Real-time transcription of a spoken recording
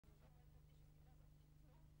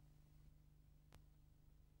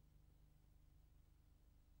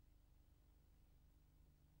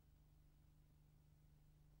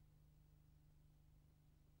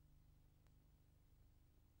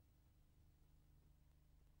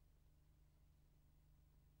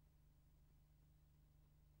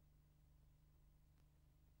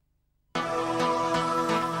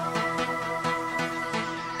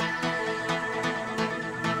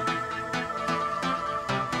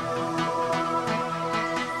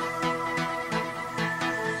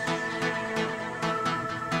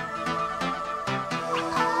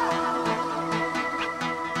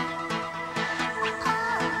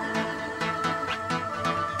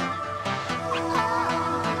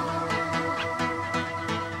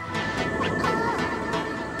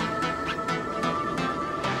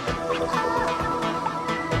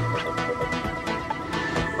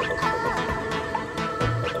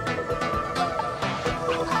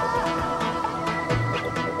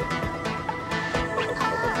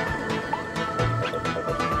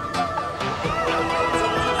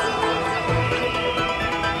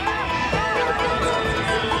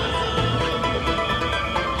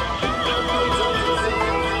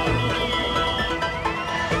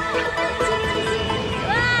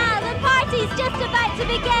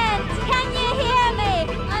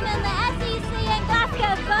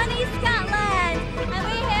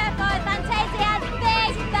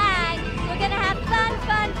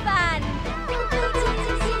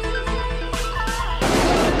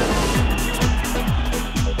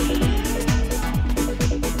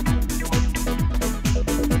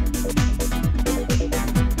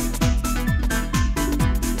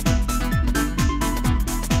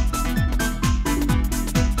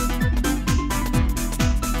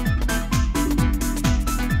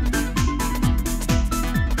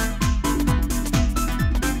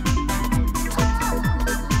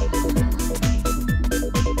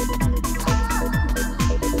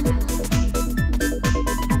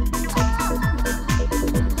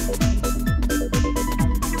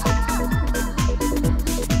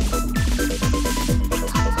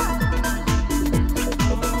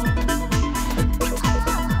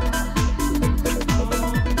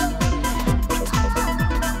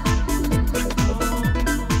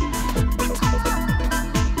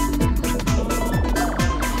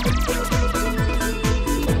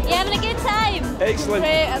Excellent.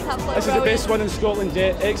 Great, that's absolutely This is the best one in Scotland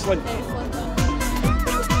yet. Excellent. Excellent.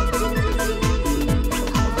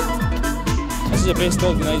 This is the best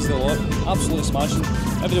organised of the lot. Absolutely smashing.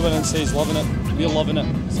 Everyone inside is loving it. We're loving it.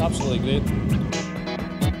 It's absolutely great.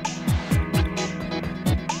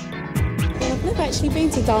 I've never actually been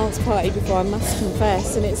to a dance party before, I must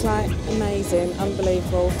confess, and it's like amazing,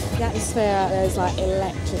 unbelievable. The atmosphere out there is like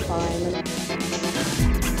electrifying.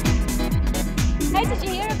 How did you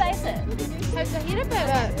hear about it? How did I hear about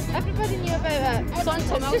it? Everybody knew about it. It's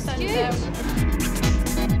just huge.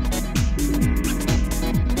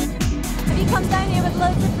 Have you come down here with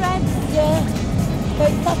loads of friends? Yeah,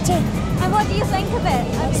 about 30. And what do you think of it?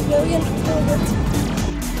 That's brilliant, brilliant.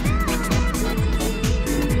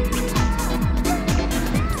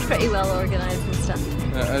 Pretty well organised and stuff.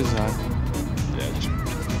 It is, yeah, just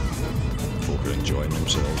folk are enjoying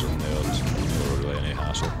themselves in there. There's not really any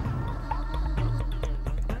hassle.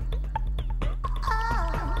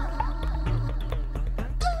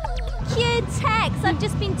 Q-tex! I've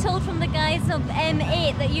just been told from the guys of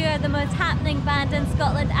M8 that you are the most happening band in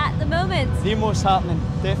Scotland at the moment. The most happening,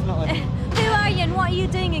 definitely. Who are you and what are you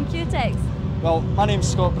doing in q-tex? Well, my name's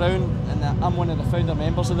Scott Brown and I'm one of the founder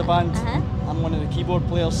members of the band. I'm one of the keyboard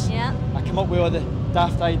players. Yeah. I come up with all the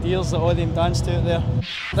daft ideas that all them dance to out there.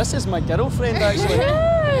 This is my girlfriend, actually.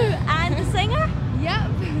 And the singer?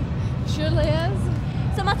 Yep, surely is.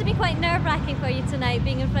 So it must have been quite nerve-wracking for you tonight,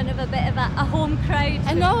 being in front of a bit of a home crowd.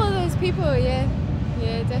 And all of those people, yeah.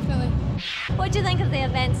 Yeah, definitely. What do you think of the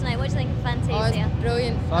event tonight? What do you think of Fantazia? Oh, it's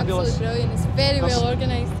brilliant. Fabulous. Absolutely brilliant. It's very well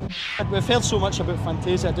organised. We've heard so much about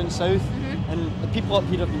Fantazia down south, and the people up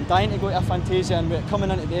here have been dying to go to a Fantazia, and we're coming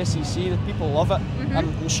into the SEC, the people love it.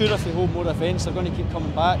 I'm sure if we hold more events, they're going to keep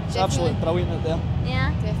coming back. It's absolutely brilliant out there.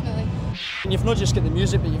 Yeah? Definitely. And you've not just got the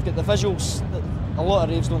music, but you've got the visuals. A lot of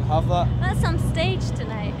raves don't have that. That's some stage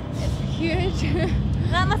tonight. It's huge.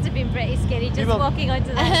 That must have been pretty scary, just walking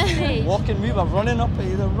onto that stage. We were running up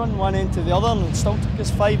it, either run one end to the other, and it still took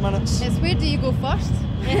us 5 minutes. It's where do you go first?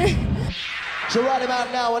 So right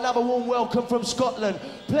about now, another warm welcome from Scotland.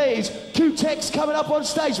 Please, q-tex coming up on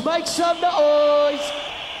stage, make some noise!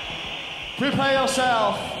 Prepare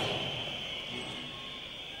yourself.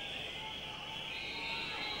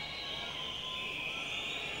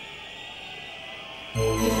 You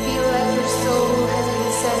feel like your soul has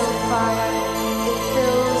been set on fire. It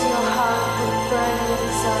fills your heart with burning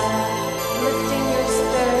desire, lifting your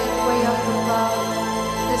spirit way up above.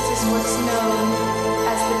 This is what's known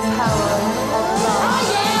as the power of love. Oh,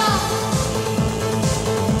 yeah!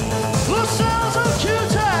 The sounds of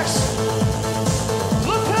q-tex!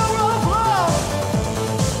 The power of love!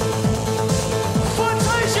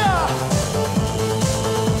 Fantazia!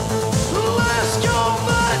 Let's go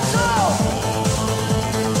mental!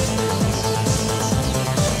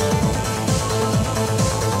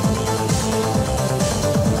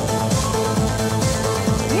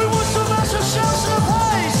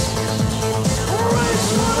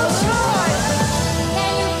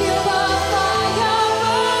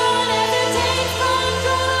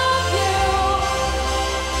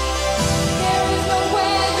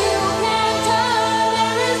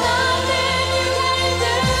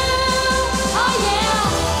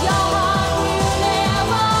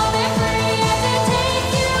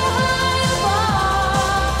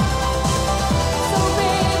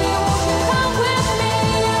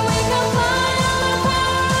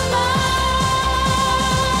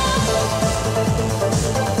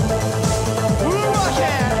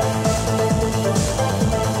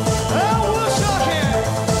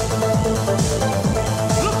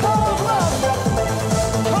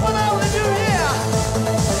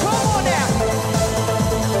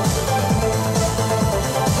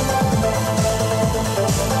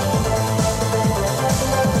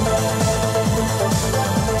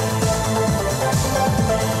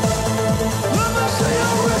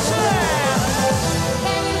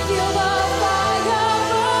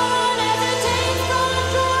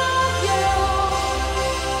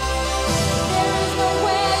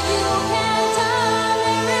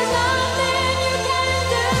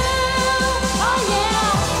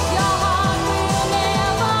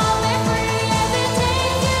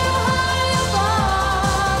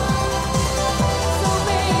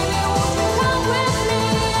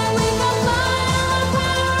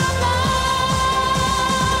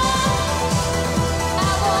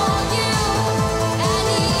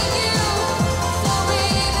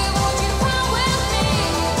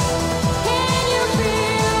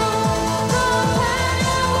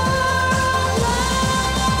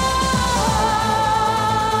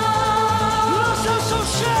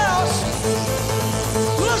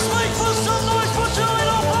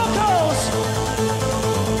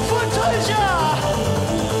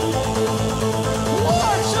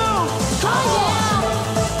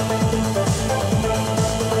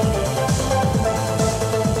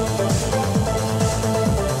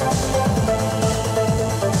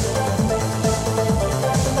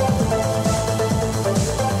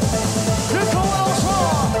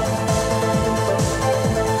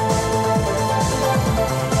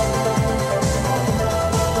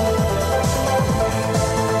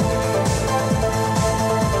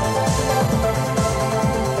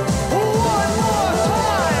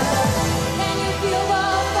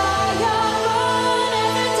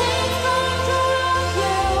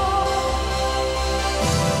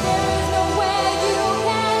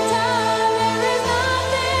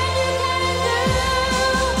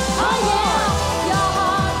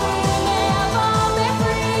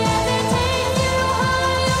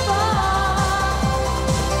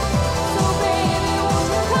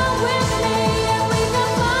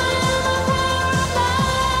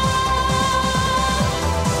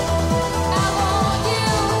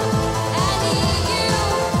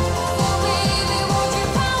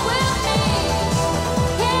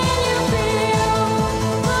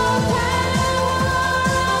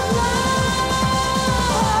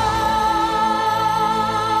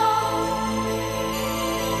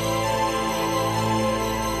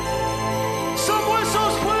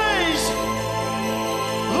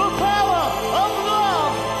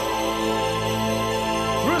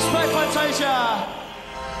 Fantazia.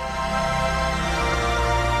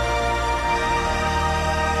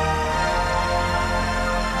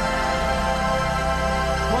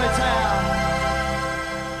 Right down.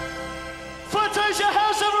 Fantazia,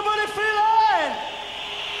 how's everybody feeling?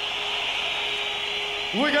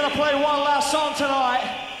 We're gonna play one last song tonight.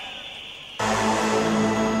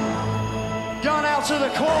 Going out to the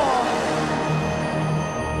core.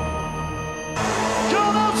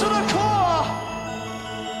 Going out to the core.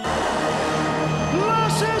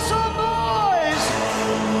 Let's hear some noise.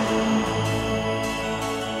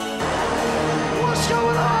 What's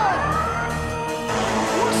going on?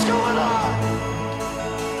 What's going on?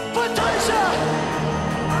 Fantazia!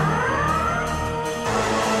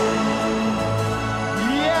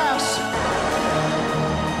 Yes!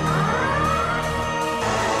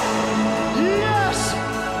 Yes!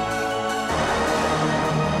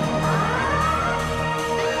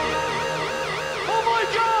 Oh my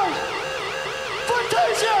God!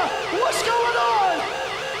 Fantazia! What's going on?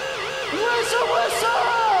 Where's the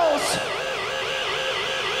whistles?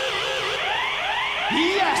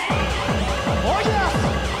 Yes! Oh yes!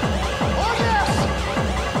 Oh yes!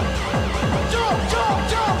 Jump, jump,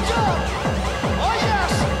 jump, jump! Oh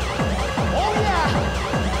yes! Oh yeah!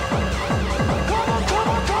 Come on, come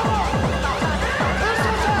on, come on! It's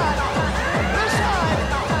the time! It's time!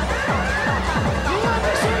 Let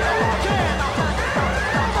me see you walking!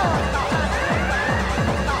 Come on!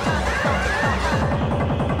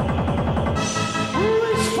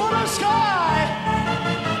 Reach for the sky!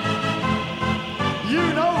 You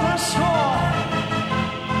know the score!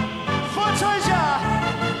 Fantazia!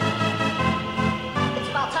 It's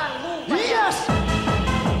about time to move. Yes!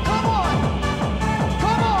 Come on!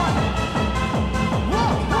 Come on!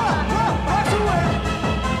 Rock, rock, rock, rock to it!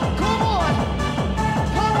 Come on!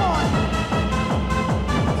 Come on!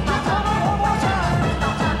 Come on one more time!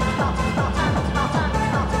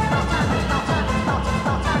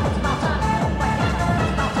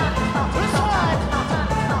 It's time!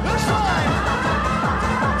 It's time!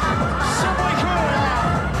 Subway crew now!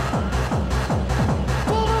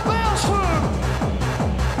 For the bounce crew!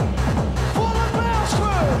 For the bounce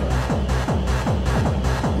crew!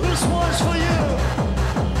 This one's for you!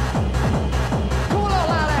 Come on,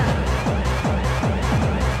 Lala!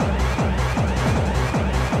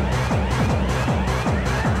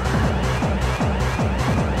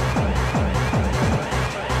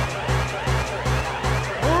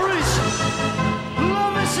 Reach! Let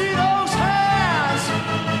me see those hands!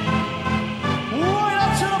 Right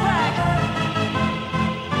up to the back!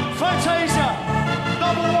 Fantazia,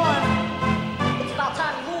 number one! It's about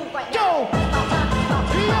time to move right now. Go!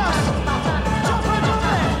 Yes! Jump it, jump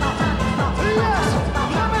it! Yes!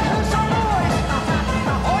 Let me hear some noise!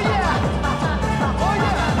 Oh yeah! Oh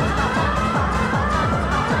yeah!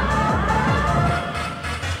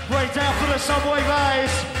 Break down for the subway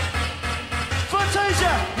bass!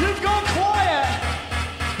 Fantazia, you've gone quiet!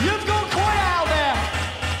 You've gone quiet out there!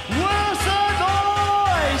 Where's the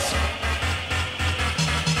noise?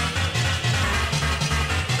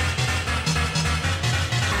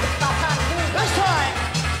 It's about time to move. This time!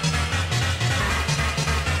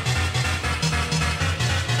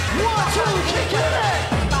 1, 2, kick it in!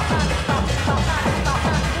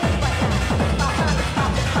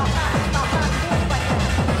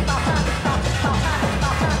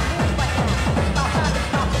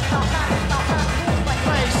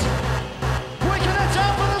 Bass. Breaking it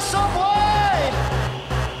down for the subway!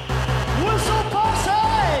 Whistle posse!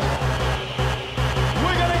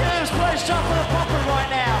 We're gonna get this place jumping and pumping right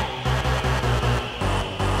now.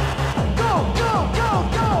 Go, go, go,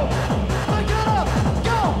 go! Pick it up!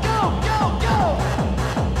 Go, go, go, go!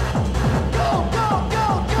 Go, go, go,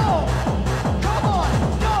 go! Come on!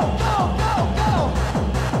 Go, go, go, go!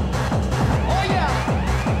 Oh yeah!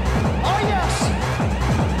 Oh yes!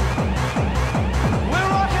 We're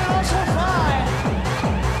rocking on so fine!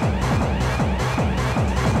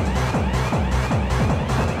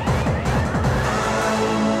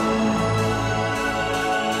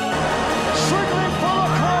 Strictly full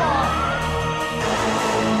of core!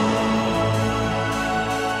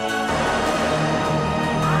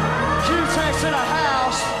 q-tex in the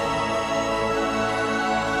house!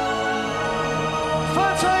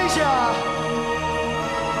 Fantazia!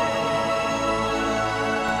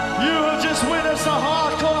 You have just witnessed the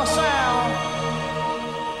hardcore sound!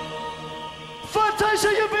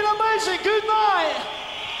 Fantazia, you've been amazing! Good night!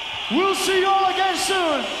 We'll see you all again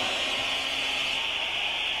soon!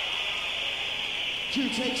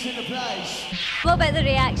 q-tex in the place. What about the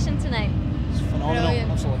reaction tonight? It's phenomenal.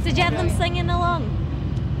 Brilliant. Absolutely. Did you have them singing along?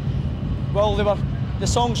 Well, they were The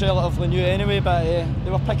song's relatively new anyway, but they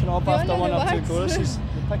were picking up They all after know one the or two words. choruses. They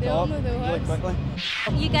picked They it all up know the really words. quickly.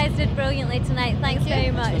 You guys did brilliantly tonight. Thanks you. very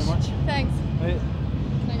much. Thanks very much. Thanks. Right.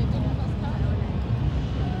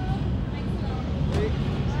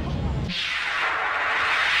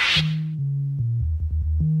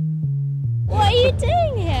 What are you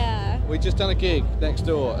doing here? We just done a gig next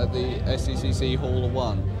door at the SCCC Hall of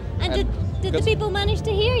One. And did the people manage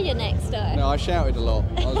to hear you next door? No, I shouted a lot.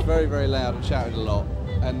 I was very, very loud and shouted a lot.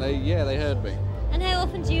 And they heard me. And how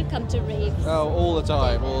often do you come to raves? Oh, all the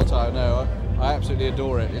time. No, I absolutely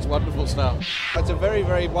adore it. It's wonderful stuff. It's a very,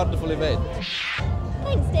 very wonderful event.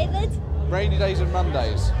 Thanks, David. Rainy days and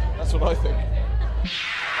Mondays. That's what I think.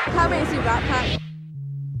 Come and see Rat Pack.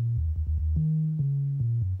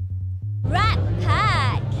 Rat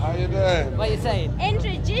Pack. How you doing? What are you saying?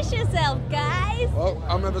 Introduce yourself, guys. Well,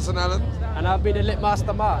 I'm Everson Allen. And I've been a Lit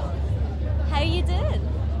Master Mark. How you doing?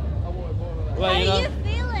 Well, How you know, are you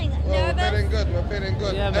feeling? Well, Nervous? we're feeling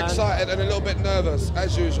good. Yeah, man. Excited and a little bit nervous,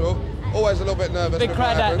 as usual. Always a little bit nervous. big before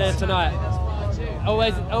it crowd out there happens. tonight.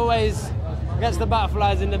 Always gets the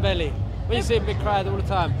butterflies in the belly. When you see a big crowd all the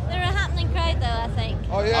time. They're a happening crowd, though, I think.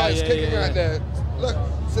 Oh yeah, it's kicking yeah. out there. Look,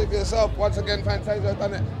 see for yourself. Once again, Fantazia have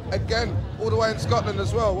done it again, all the way in Scotland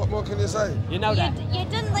as well. What more can you say? You know that. You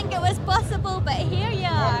didn't think it was possible, but here you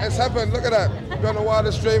are. It's happened. Look at that. We're on a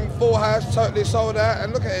wider stream, full house, totally sold out,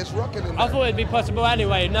 and look at it, it's rocking in there. I thought it'd be possible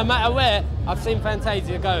anyway. No matter where I've seen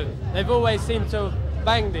Fantazia go, they've always seemed to have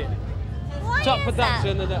banged it. Why Top is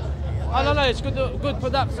production and I don't know. It's good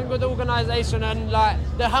production, good organisation, and like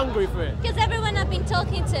they're hungry for it. Because everyone I've been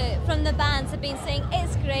talking to from the bands have been saying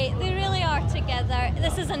it's great, they really are together,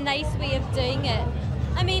 this is a nice way of doing it.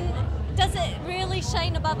 I mean, does it really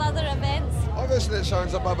shine above other events? Obviously it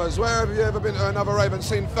shines above us. Where have you ever been to another rave and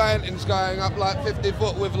seen fountains going up like 50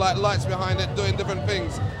 foot with like lights behind it doing different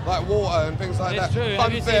things, like water and things like It's that? true.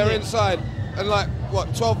 Have you Funfair seen it? inside, and like,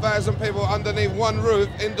 what, 12,000 people underneath one roof,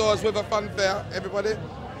 indoors with a funfair, everybody?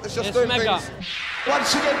 It's just It's doing mega. things.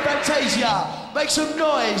 Once again, Fantazia, make some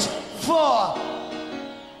noise for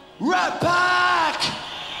Rat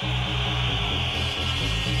Pack!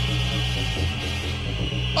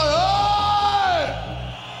 Aye!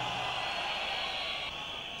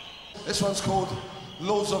 This one's called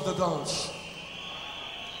Lords of the Dance.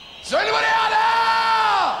 Is there anybody out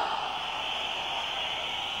there?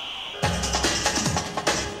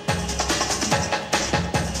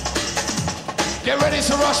 Get ready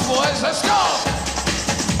to rush, boys. Let's go!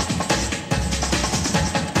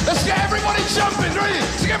 Let's get everybody jumping. Ready?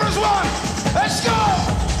 Together as one. Let's go!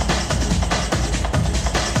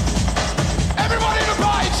 Everybody in the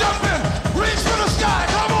party jumping. Reach for the sky.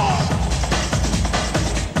 Come on!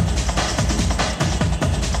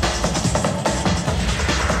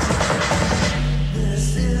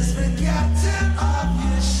 This is the captain of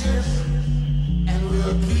your ship, and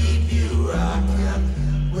we'll keep you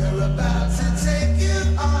rocking. We're about to take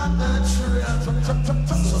you on the trip.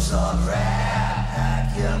 So start rat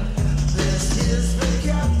packing. This is the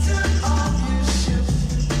captain of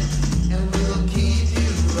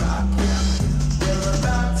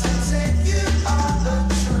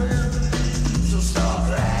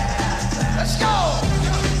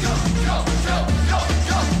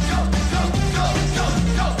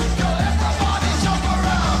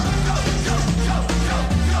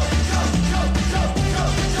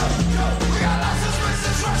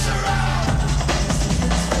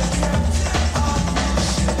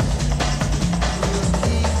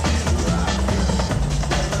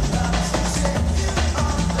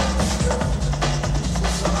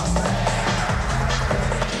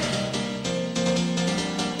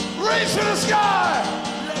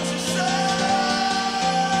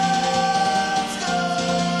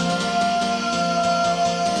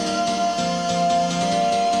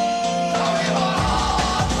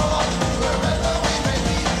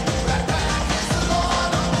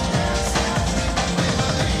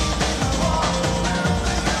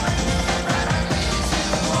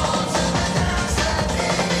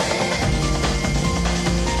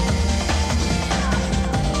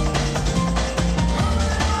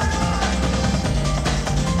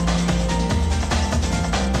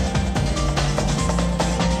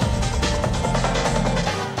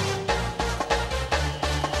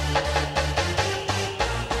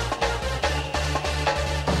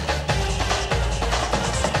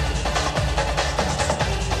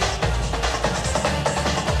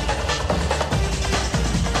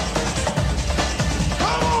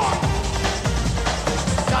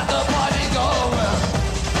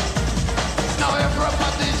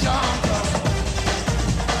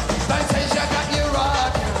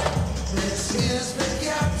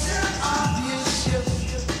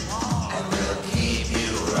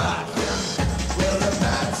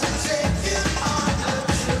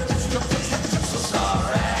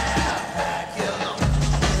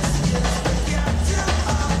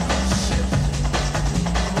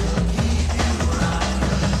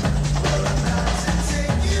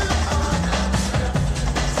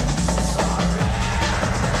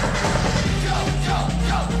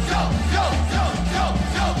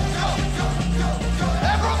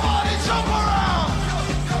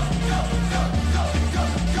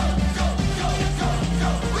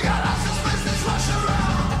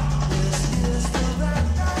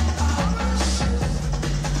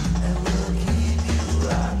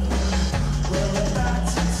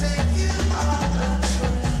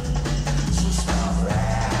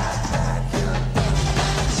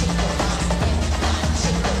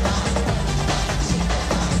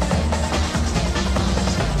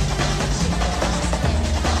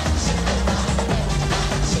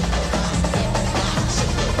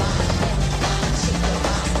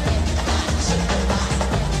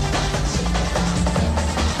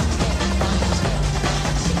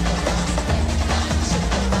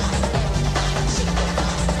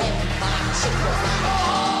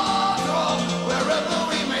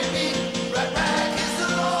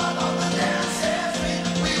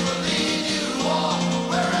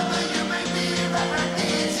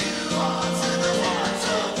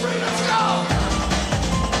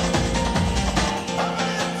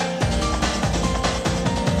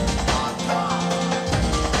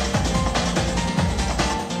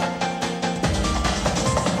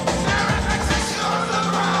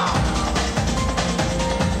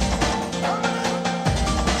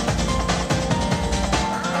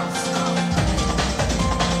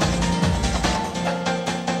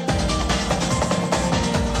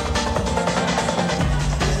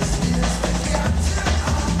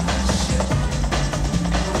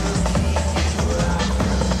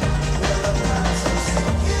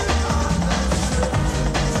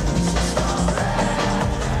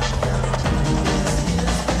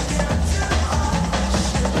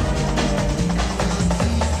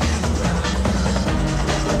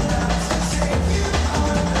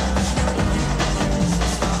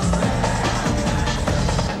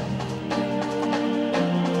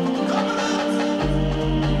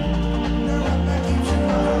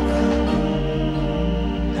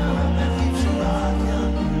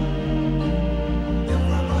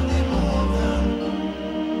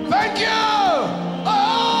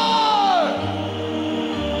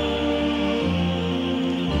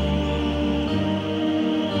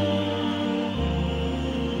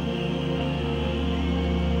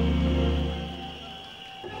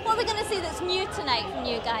tonight from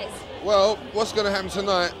you guys? Well, what's going to happen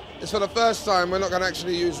tonight is for the first time we're not going to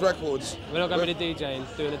actually use records. We're not going to be doing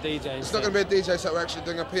a DJ. It's not going to be a DJ set, we're actually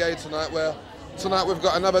doing a PA tonight where tonight we've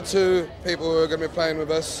got another 2 people who are going to be playing with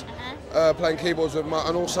us, playing keyboards with Mark,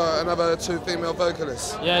 and also another 2 female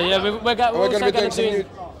vocalists. Yeah, we're going to be doing some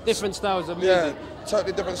different styles of music. Yeah,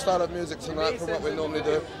 totally different style of music tonight from what we normally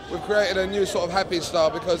do. We've created a new sort of happy style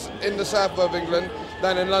because in the south of England,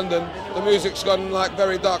 down in London, the music's gone like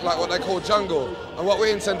very dark, like what they call jungle. And what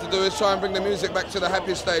we intend to do is try and bring the music back to the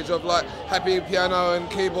happy stage of like happy piano and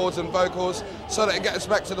keyboards and vocals, so that it gets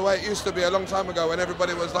back to the way it used to be a long time ago when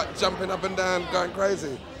everybody was like jumping up and down, going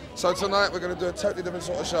crazy. So tonight we're going to do a totally different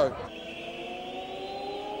sort of show.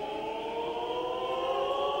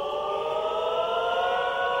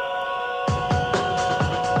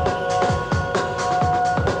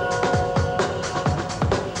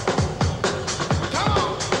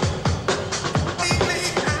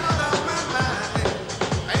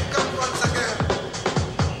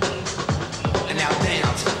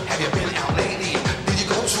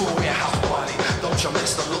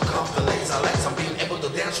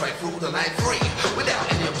 Right through the night free,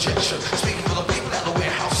 without any objection. Speaking for the people at the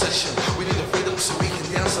warehouse session, we need the freedom so we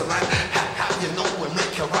can dance the night. You know we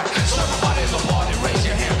make it right. So everybody in the party, raise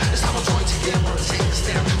your hand. It's time to join together and take a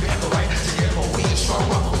stand. We have the right together. We are strong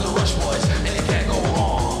rock with the Rush Boys, and it can't go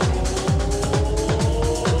wrong.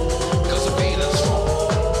 Cause the beat is strong.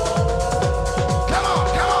 Come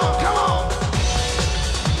on, come on, come on.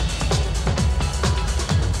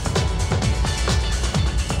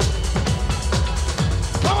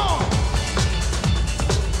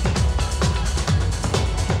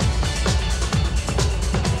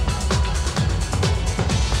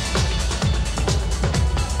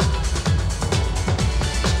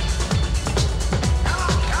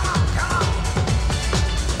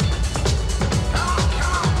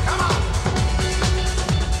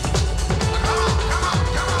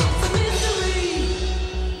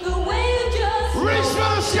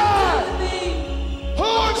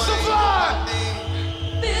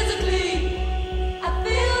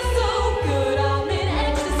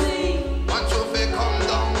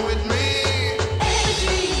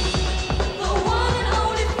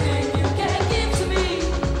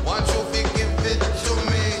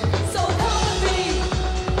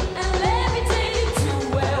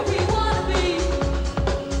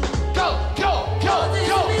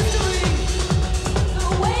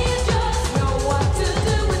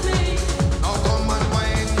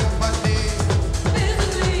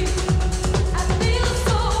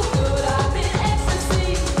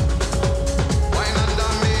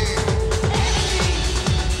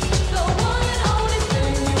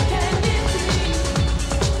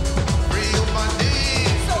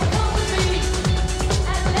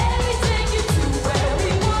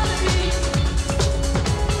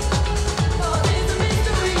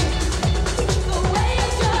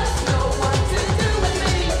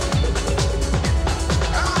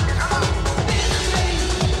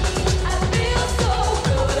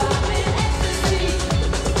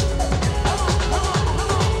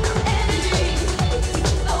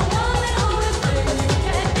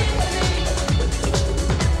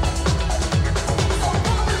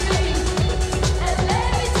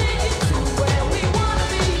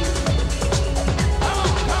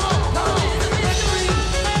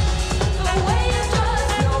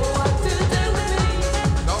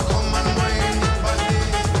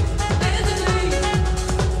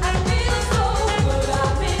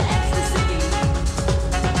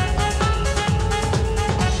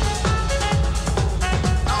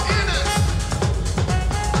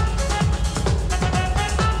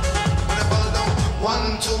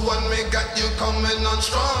 coming on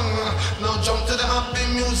strong. Now jump to the happy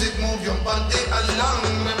music, move your body along.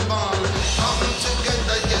 Come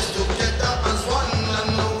together, yes, together as one. I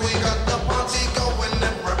know we got the party going,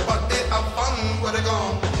 everybody have fun. Where they go?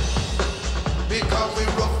 Because we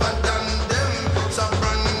rougher than them. It's a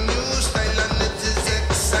brand new style and it is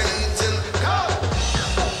exciting. Go!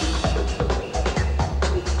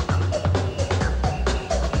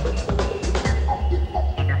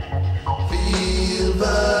 Feel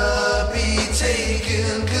the beat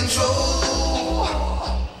taking control.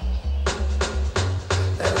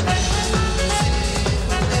 That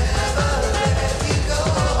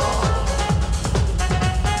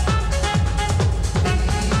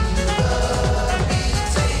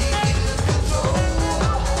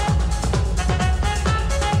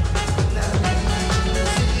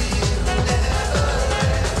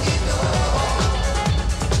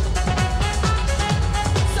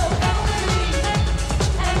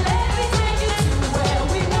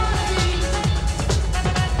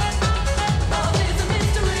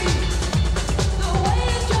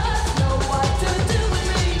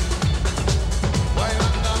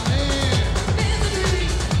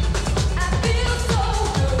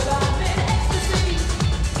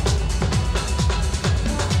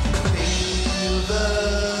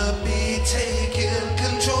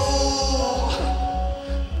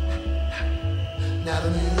Now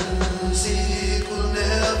the music will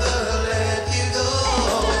never let you go.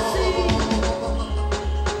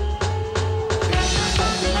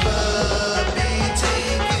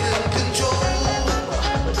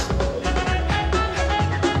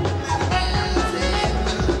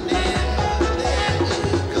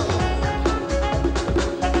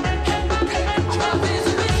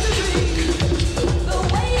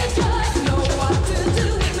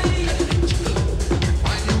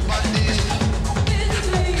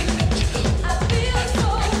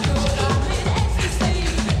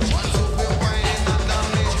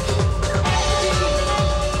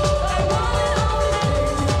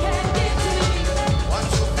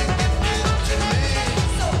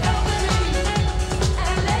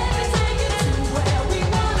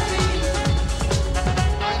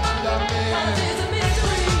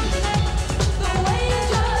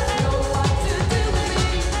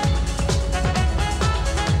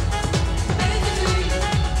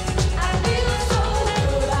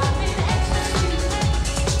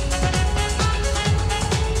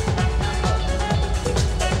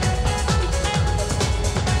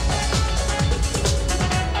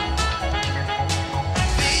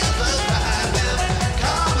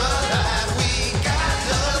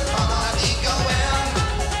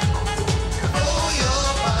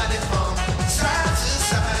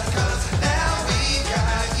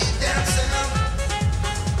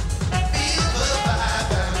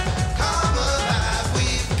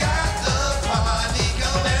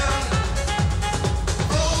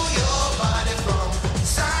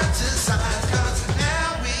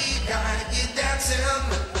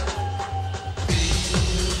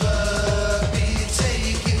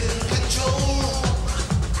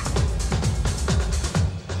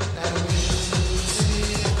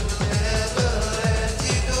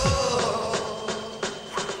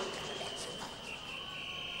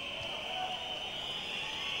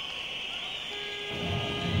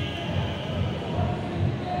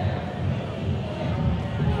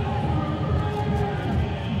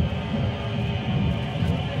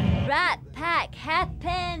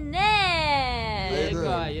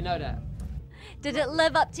 You know that. Did it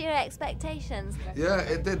live up to your expectations? Yeah,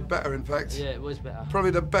 it did better, in fact. Yeah, it was better. Probably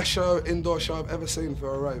the best indoor show I've ever seen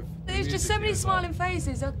for a rave. There was just so many smiling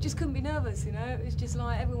faces, I just couldn't be nervous, you know? It was just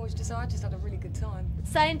like, everyone was just, I just had a really good time.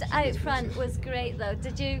 Sound out front was great though.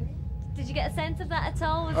 Did you get a sense of that at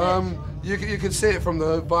all? You could see it from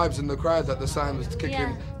the vibes in the crowd that the sound was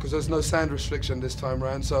kicking, because there's no sound restriction this time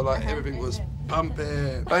around, so like everything was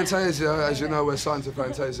pumping. Fantazia, as you know, we're signed to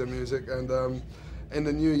Fantazia Music, and in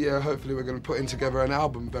the new year, hopefully we're going to put in together an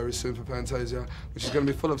album very soon for Fantazia, which is going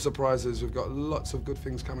to be full of surprises. We've got lots of good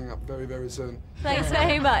things coming up very, very soon. Thanks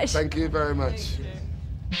very much. Thank you very much.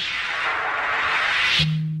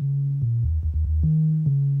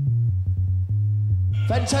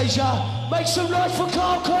 Fantazia, make some noise for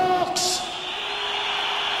Carl Cox!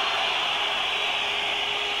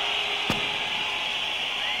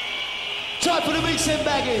 Time for the mix and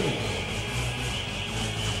bagging.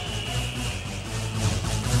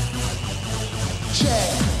 Check.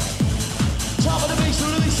 Top of the mix,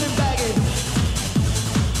 release and bagging.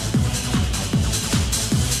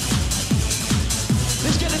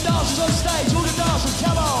 Let's get the dancers on stage, all the dancers,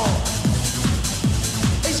 come on.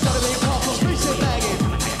 It's gonna be a pop-up mix and bagging.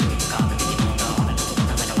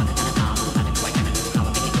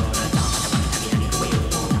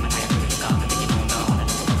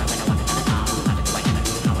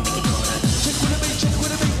 Check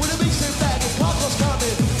with the mix and bagging. Pop-up's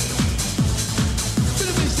coming. With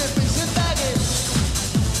the mix and bagging.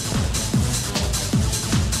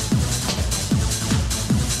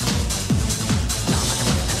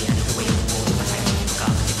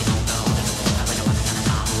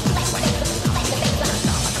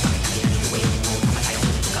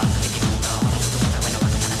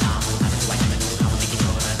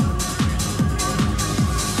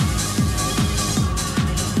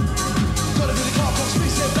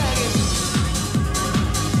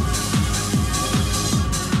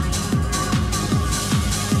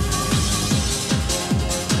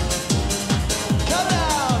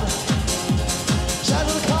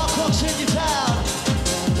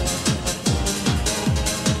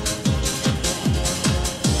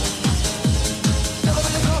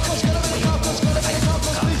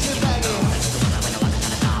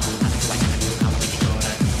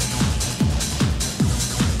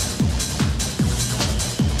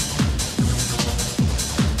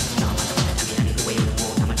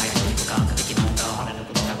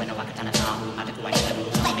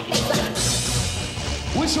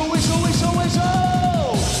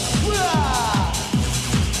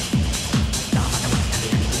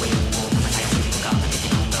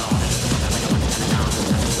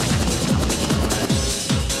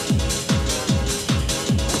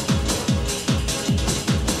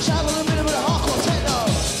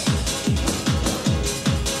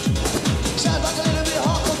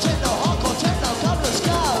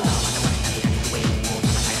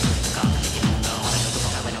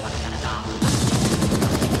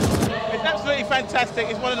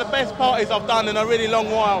 parties I've done in a really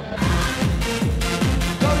long while.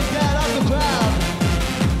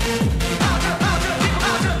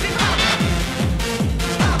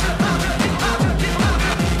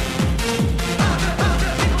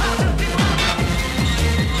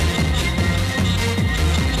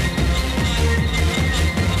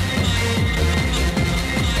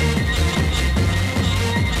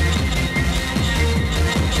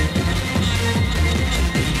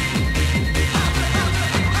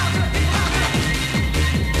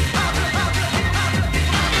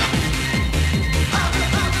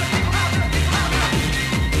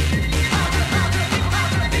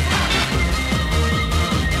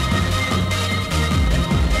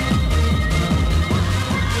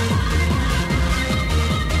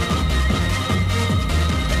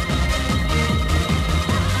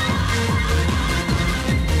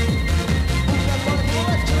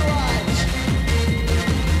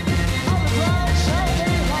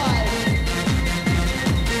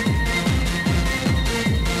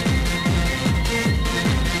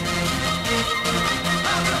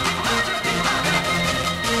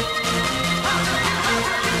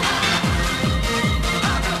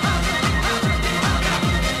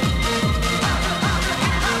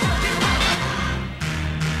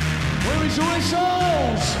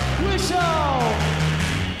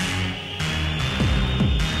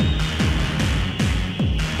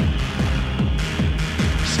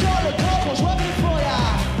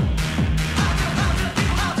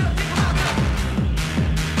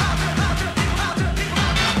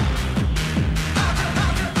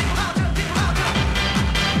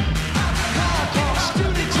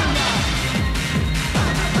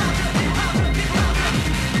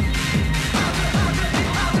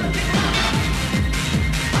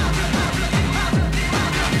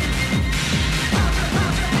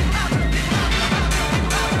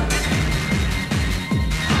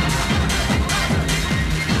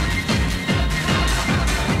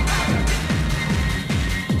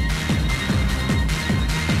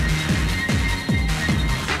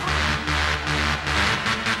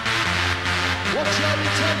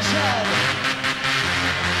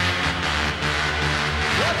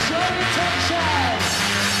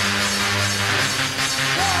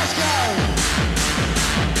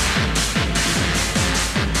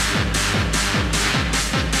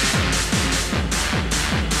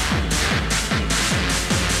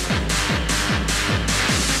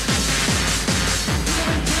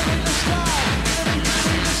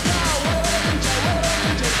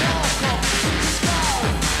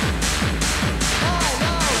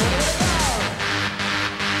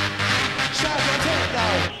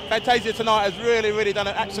 Fantazia tonight has really done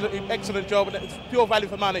an absolutely excellent job, and it's pure value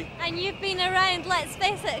for money. And you've been around, let's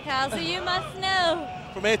face it, Carl, so you must know.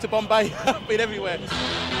 From here to Bombay, I've been everywhere.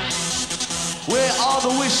 Where are the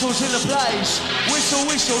whistles in the place? Whistle,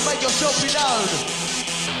 whistle, make yourself be known.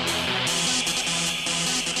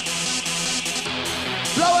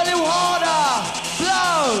 Blow a little harder,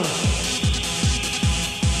 blow.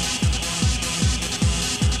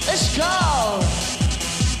 It's cold.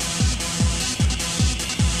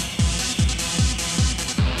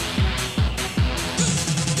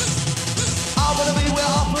 I wanna be where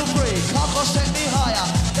I'm free, can't go set me higher.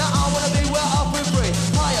 Now I wanna be where I'm free,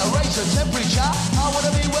 higher, raise the temperature. I wanna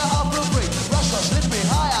be where I'm free, rush, lift me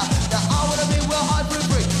higher. Now I wanna be where I'm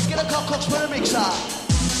free, get a cock for the mixer.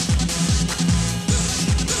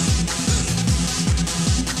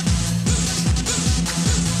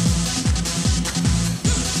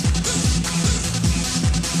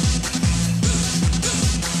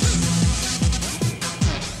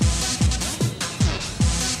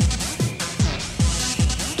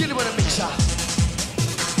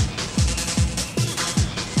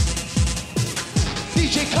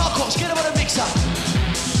 DJ Carcox, get him on a mixer.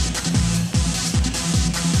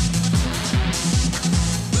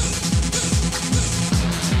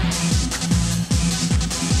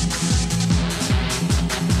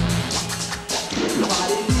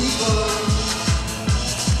 Party people.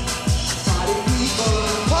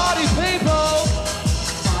 Party people. Party people.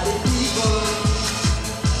 Party people.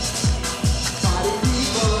 Party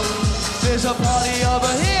people. There's a party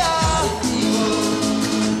over here.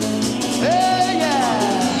 Hey,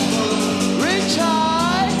 yeah. Rich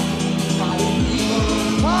high.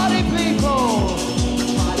 Party people.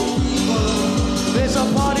 There's a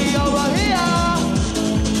party over here.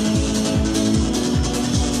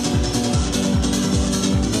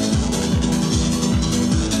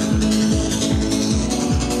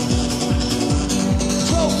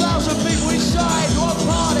 People inside, one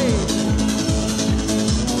party.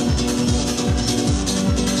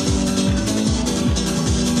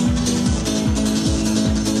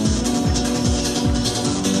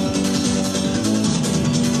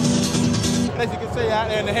 And as you can see out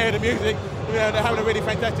there and they hear the music, you know, they're having a really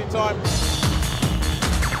fantastic time.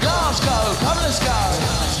 Glasgow, come let's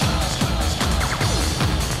go.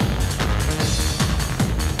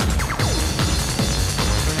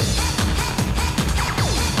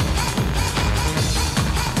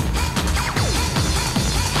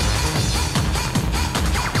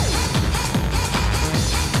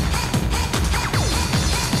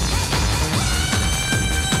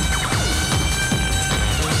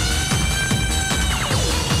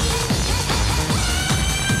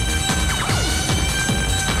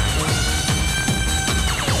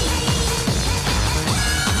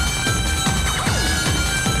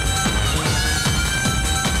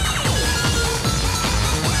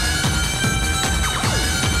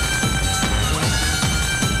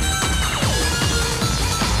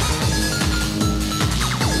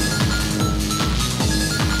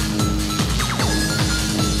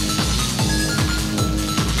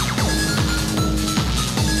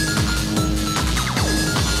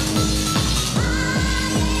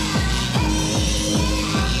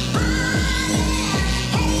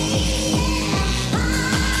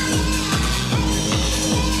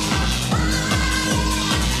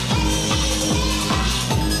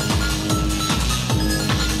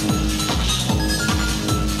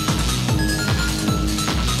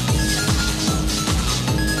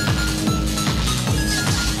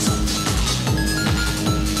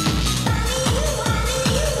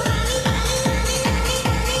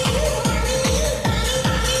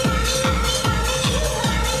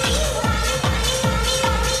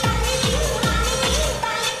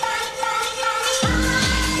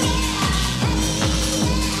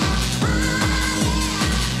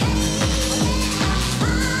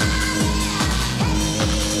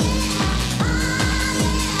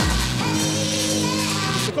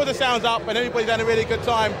 Sounds up and everybody's having a really good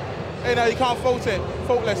time. You know, you can't fault it.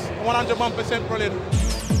 Faultless, 101% brilliant.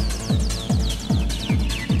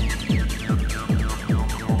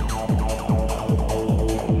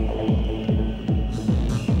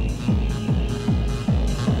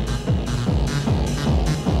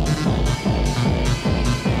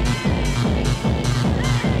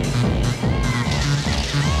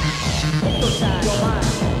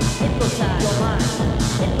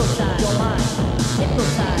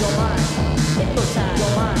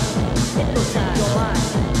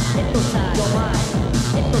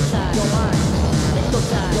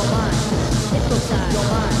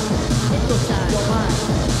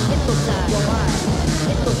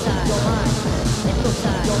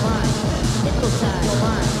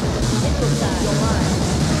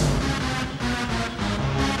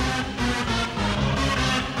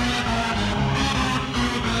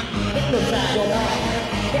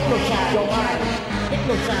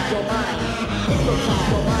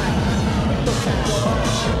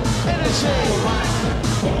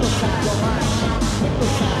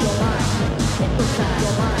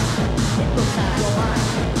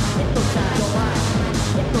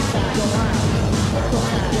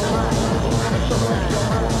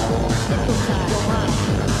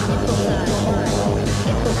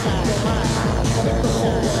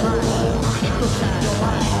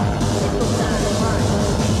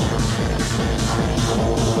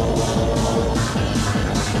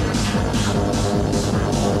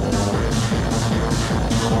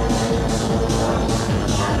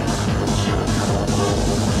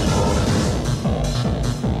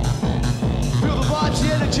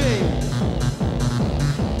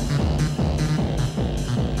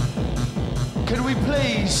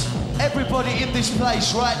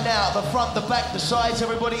 Place right now, the front, the back, the sides,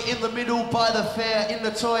 everybody in the middle, by the fair, in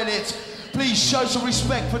the toilets. Please show some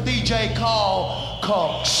respect for DJ Carl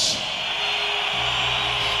Cox.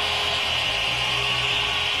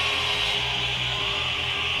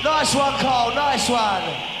 Nice one, Carl, nice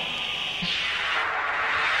one.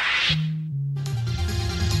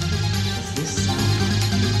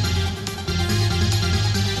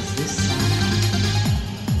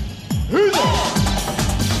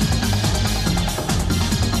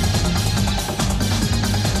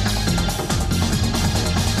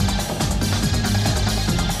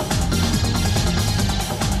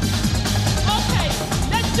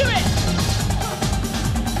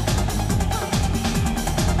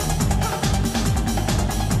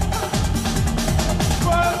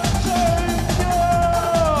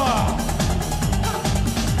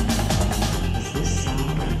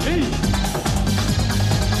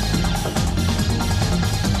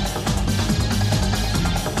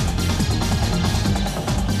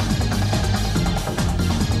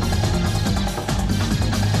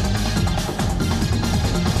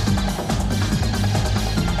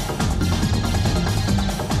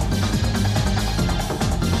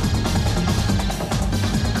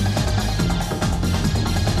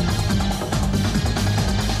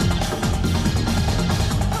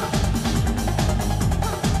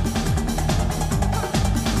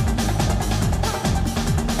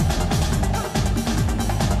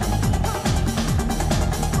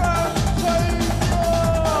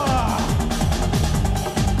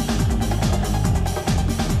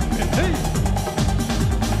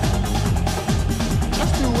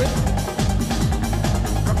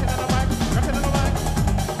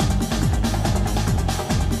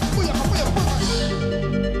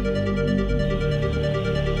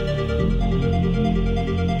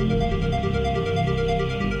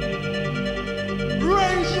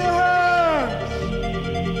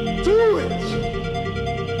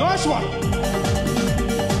 Next one.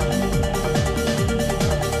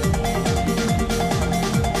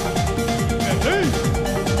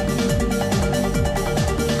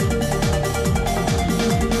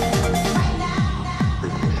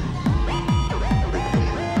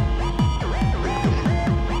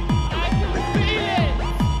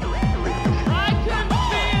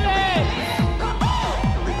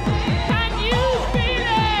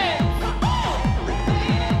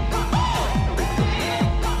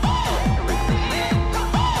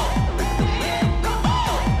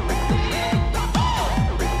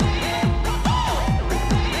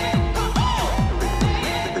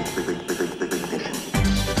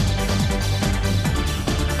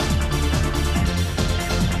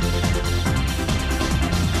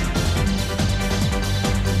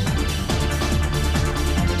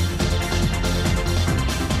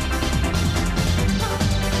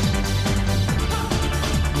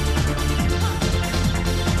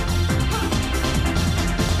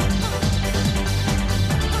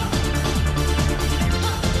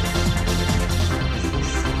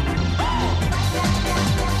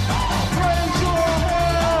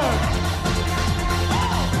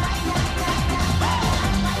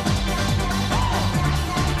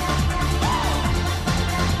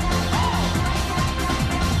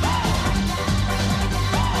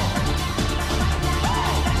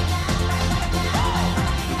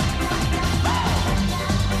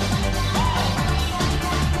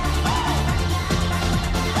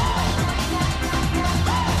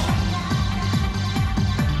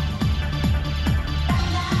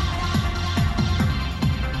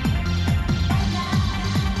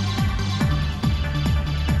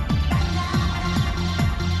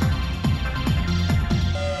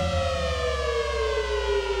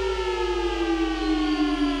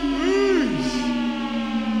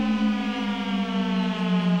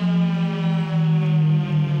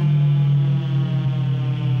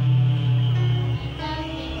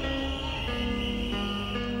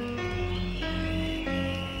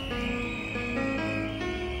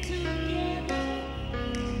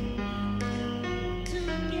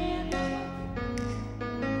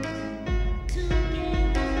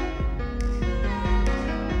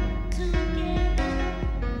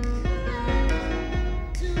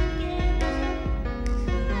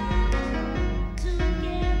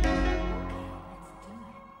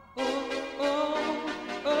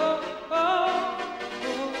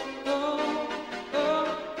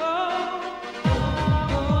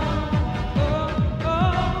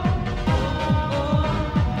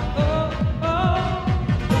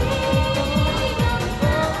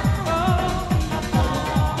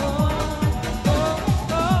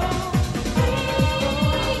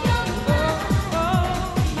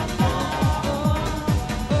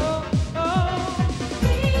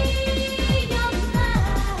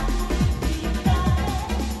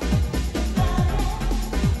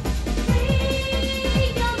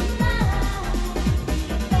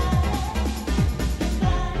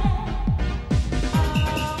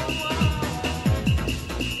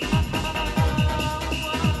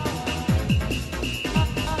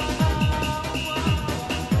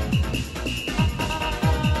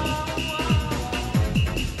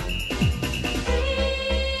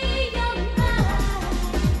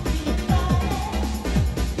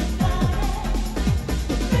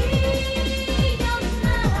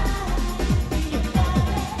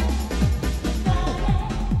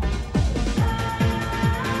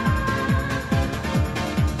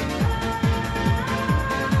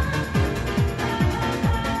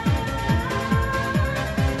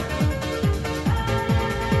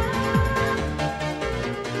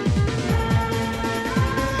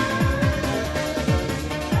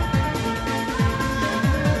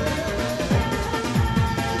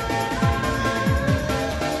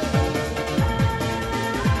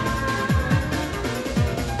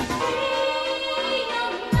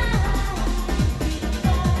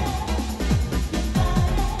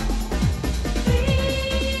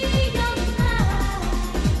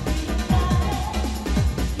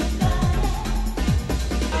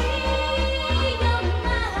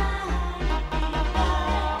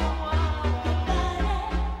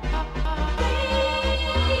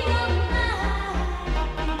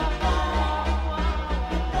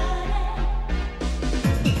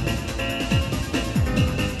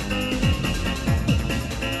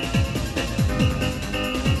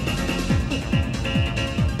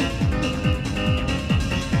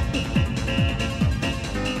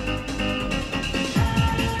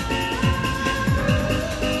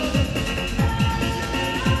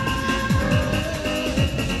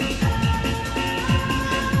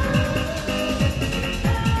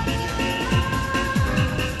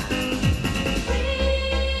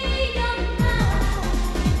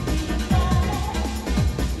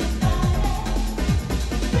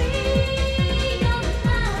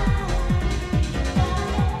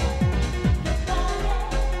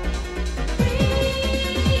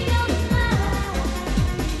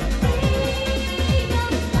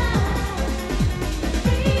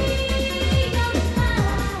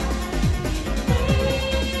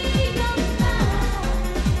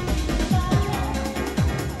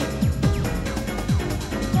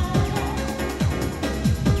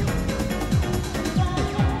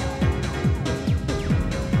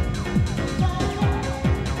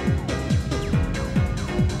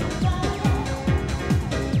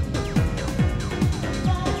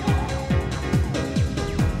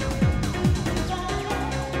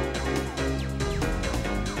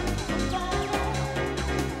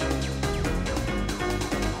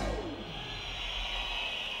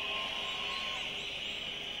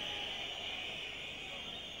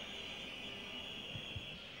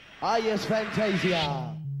 Ah, yes,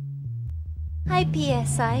 Fantazia. Hi,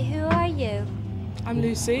 PSI. Who are you? I'm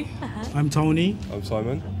Lucy. I'm Tony. I'm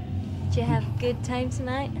Simon. Did you have a good time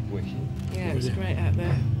tonight? Wicked. Yeah, it was great out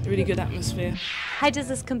there. Really good atmosphere. How does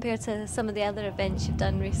this compare to some of the other events you've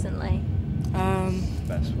done recently?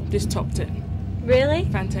 Best one. This topped it. Really?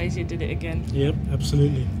 Fantazia did it again. Yep,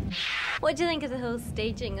 absolutely. What do you think of the whole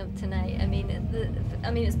staging of tonight? I mean,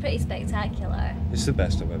 it's pretty spectacular. It's the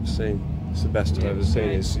best I've ever seen. It's the best I've ever seen.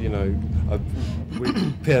 It's, you know,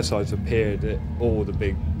 PSI's appeared at all the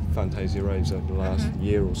big Fantazia raves over the last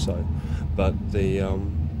year or so, but the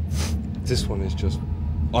this one is just.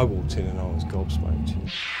 I walked in and I was gobsmacked.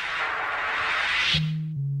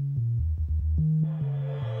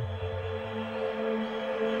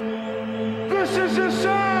 This is the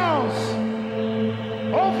sounds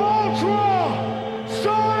of Ultra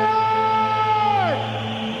Sonic!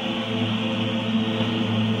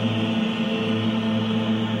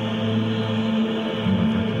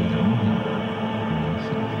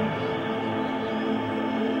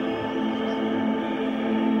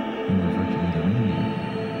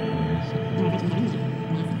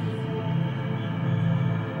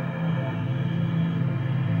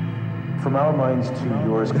 From our minds to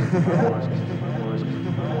yours.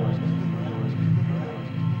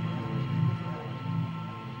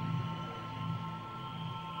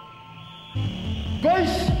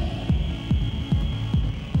 Bass!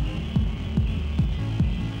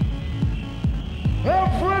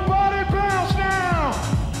 Everybody bounce now!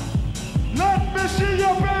 Let me see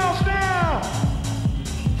you bounce now!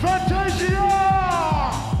 Fantazia!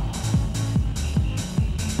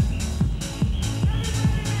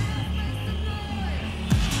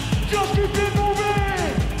 Just keep it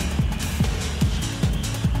moving!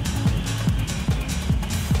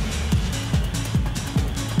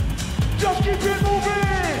 Just keep it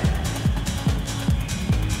moving!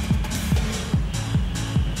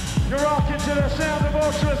 You're rocking to the sound of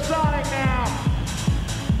ultrasonic now!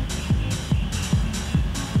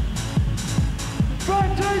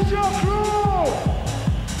 Fantazia crew!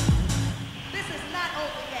 This is not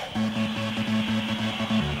over yet.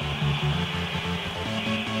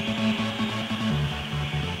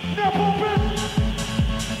 Now pump it!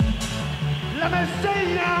 Let me see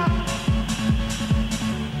ya!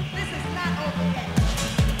 This is not over yet.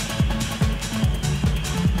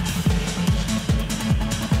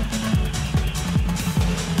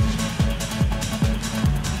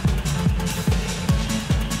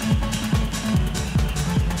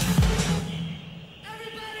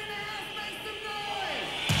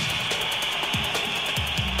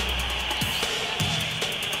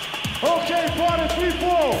 Okay, party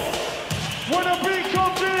people, when the beat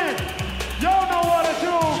comes in, y'all know what to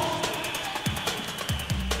do.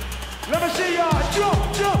 Let me see y'all jump,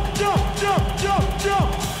 jump, jump, jump, jump, jump,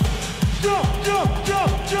 jump, jump,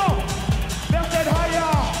 jump, jump. That's that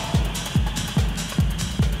higher.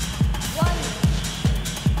 One.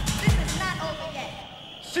 This is not over yet.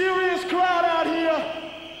 Serious crowd out here.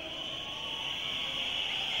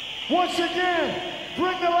 Once again,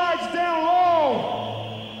 bring the lights down low.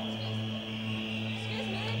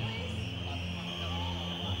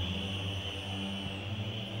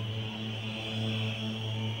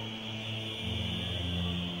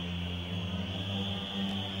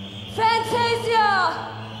 Fantazia!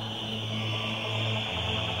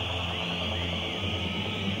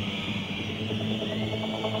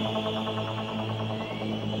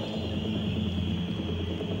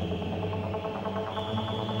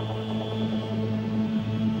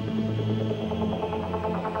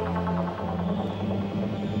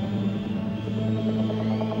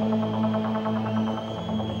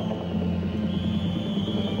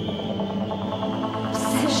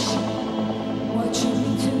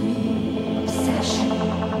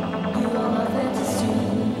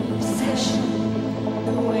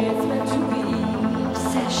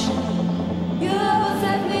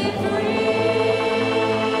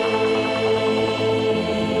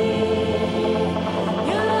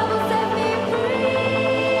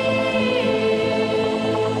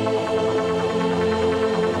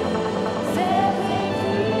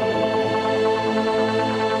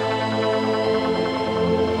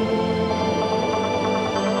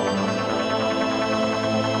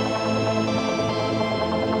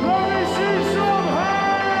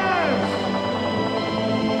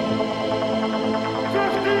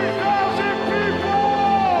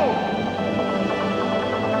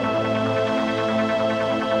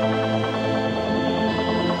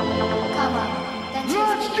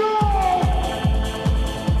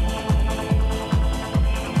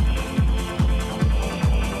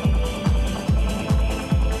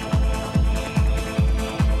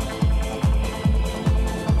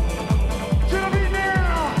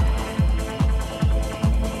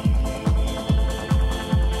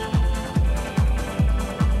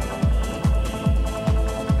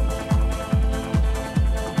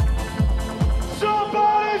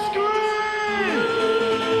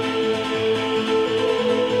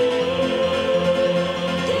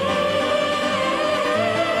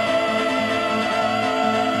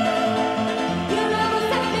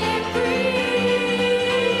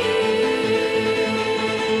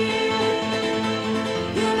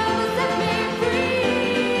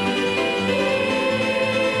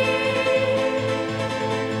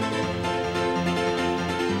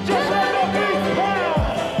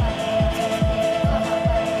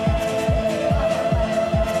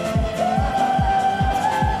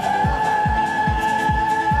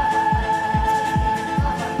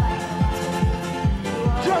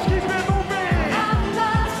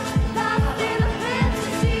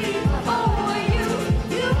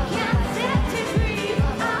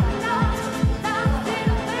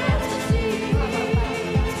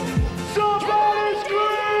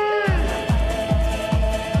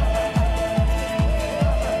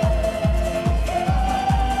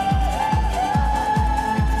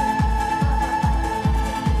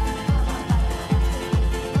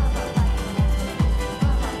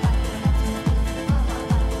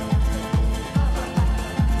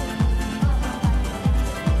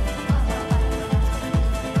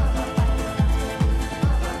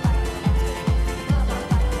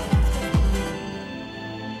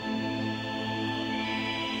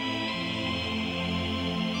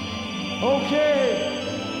 Okay.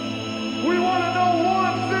 We want to know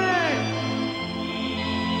one thing.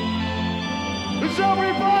 Is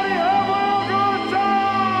everybody having a good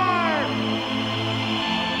time?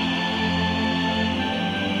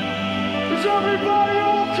 Is everybody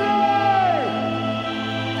okay?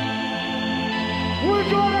 We're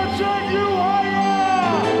gonna take you higher.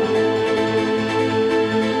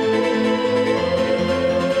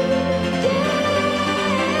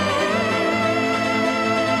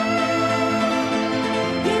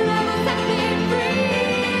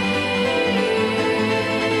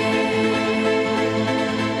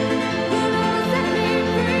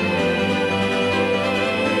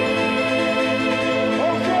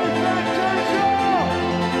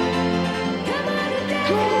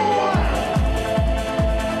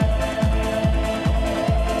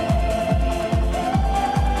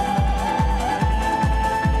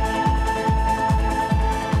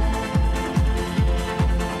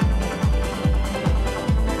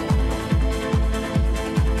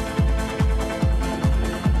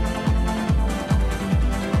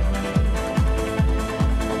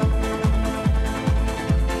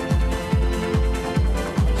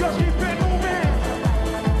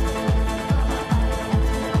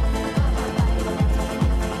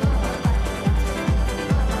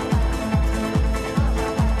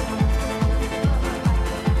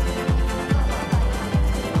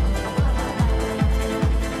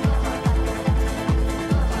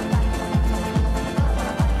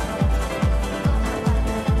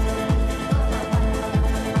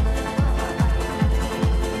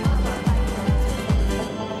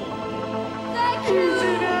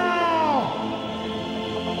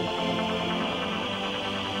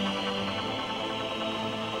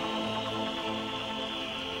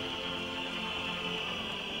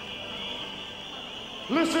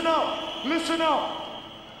 Listen up, listen up.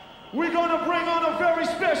 We're gonna bring on a very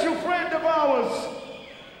special friend of ours.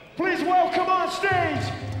 Please welcome on stage,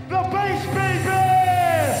 the Bass Baby!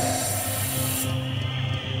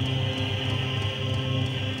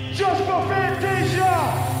 Just for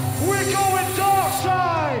Fantazia, we're going dark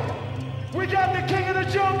side. We got the king of the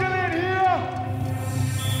jungle in here.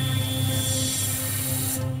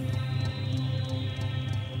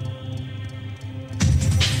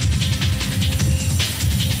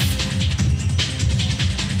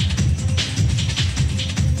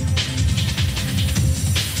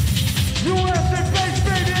 USA Bass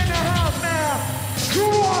Baby in the house now.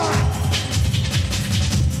 Come on.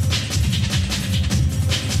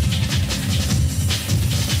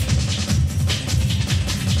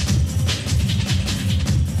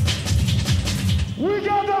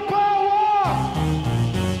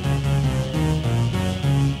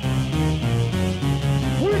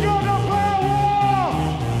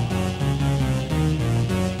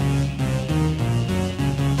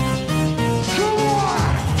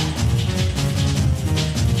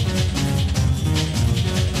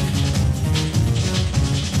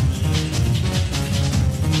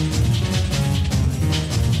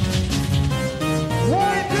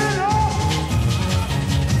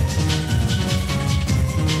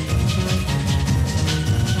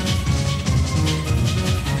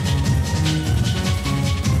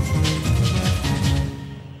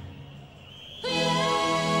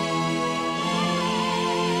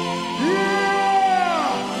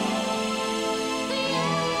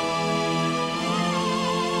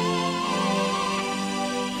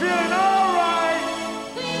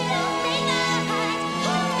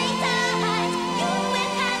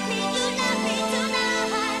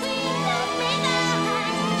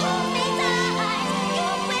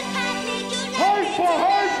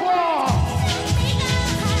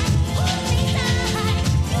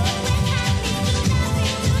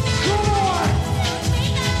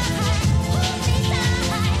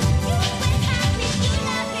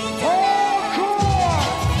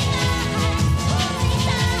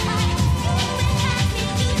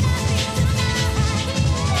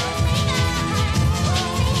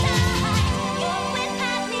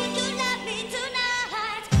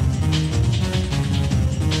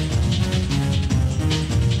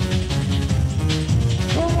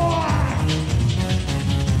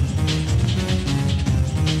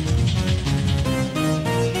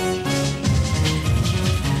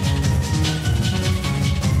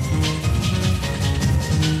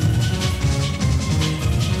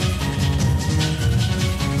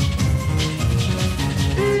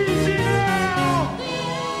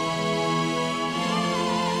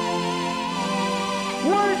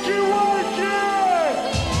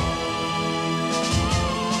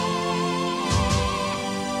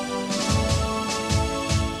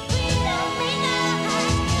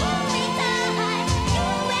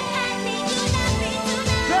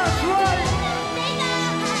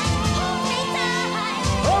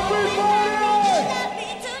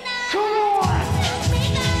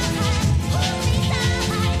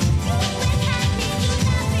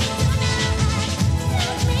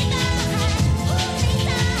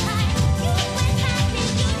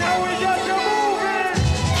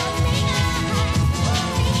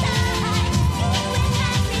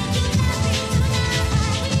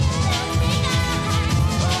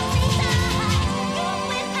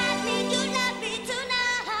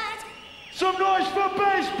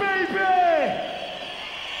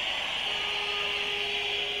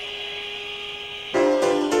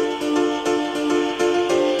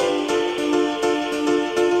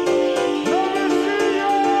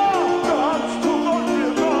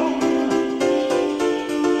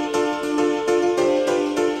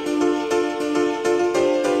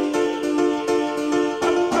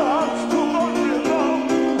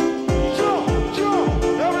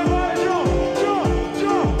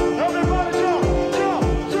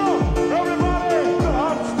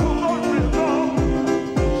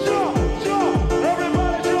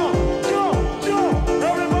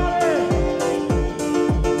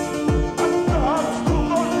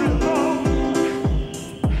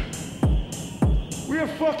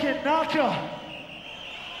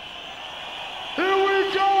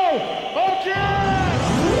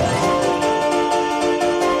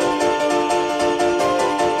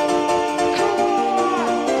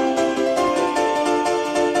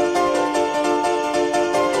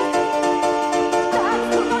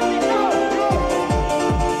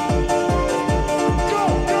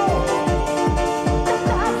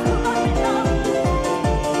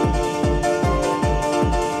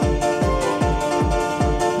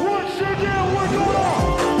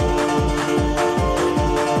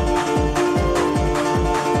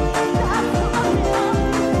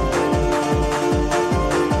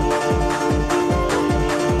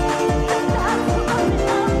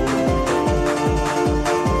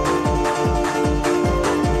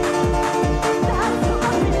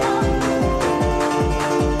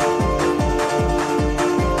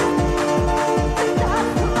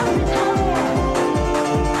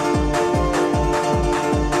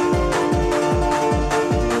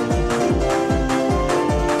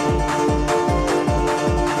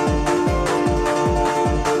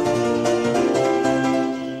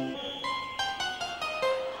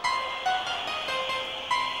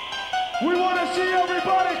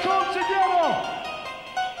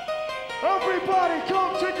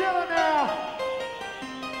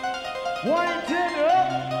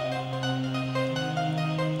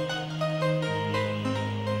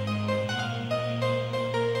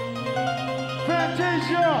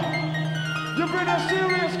 Fantazia, you've been a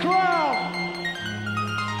serious crowd.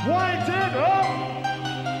 Wind it up.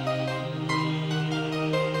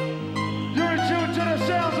 You're in tune to the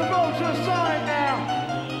sounds of ultrasonic now.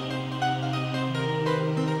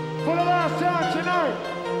 For the last time tonight,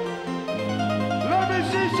 let me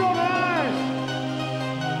see some hands.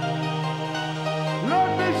 Let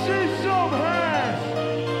me see some hands.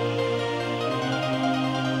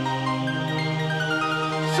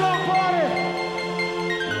 Somebody,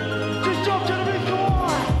 just jump to the beat, come on.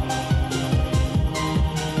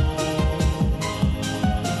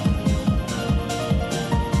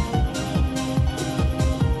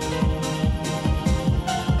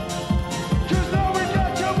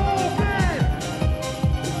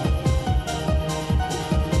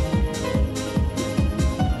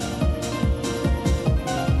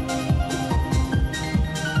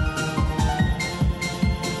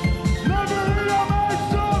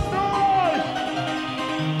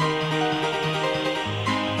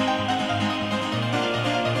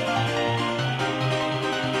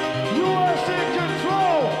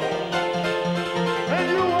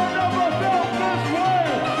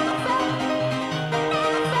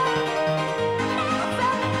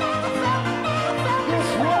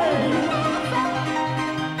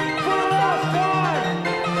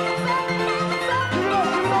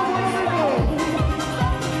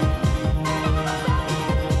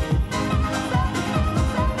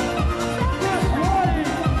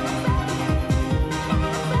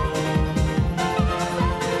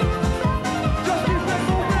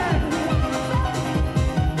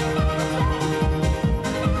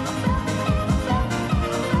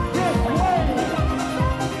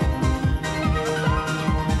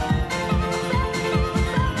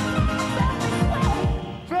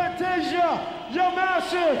 You're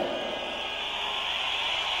massive.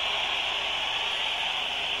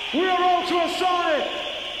 We are ultrasonic.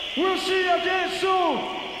 We'll see you again soon.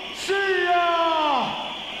 See ya.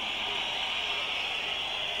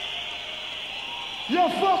 You're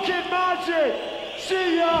fucking magic.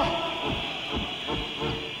 See ya.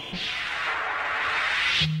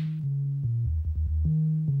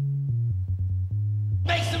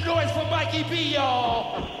 Make some noise for Mikey B,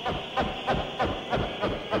 y'all.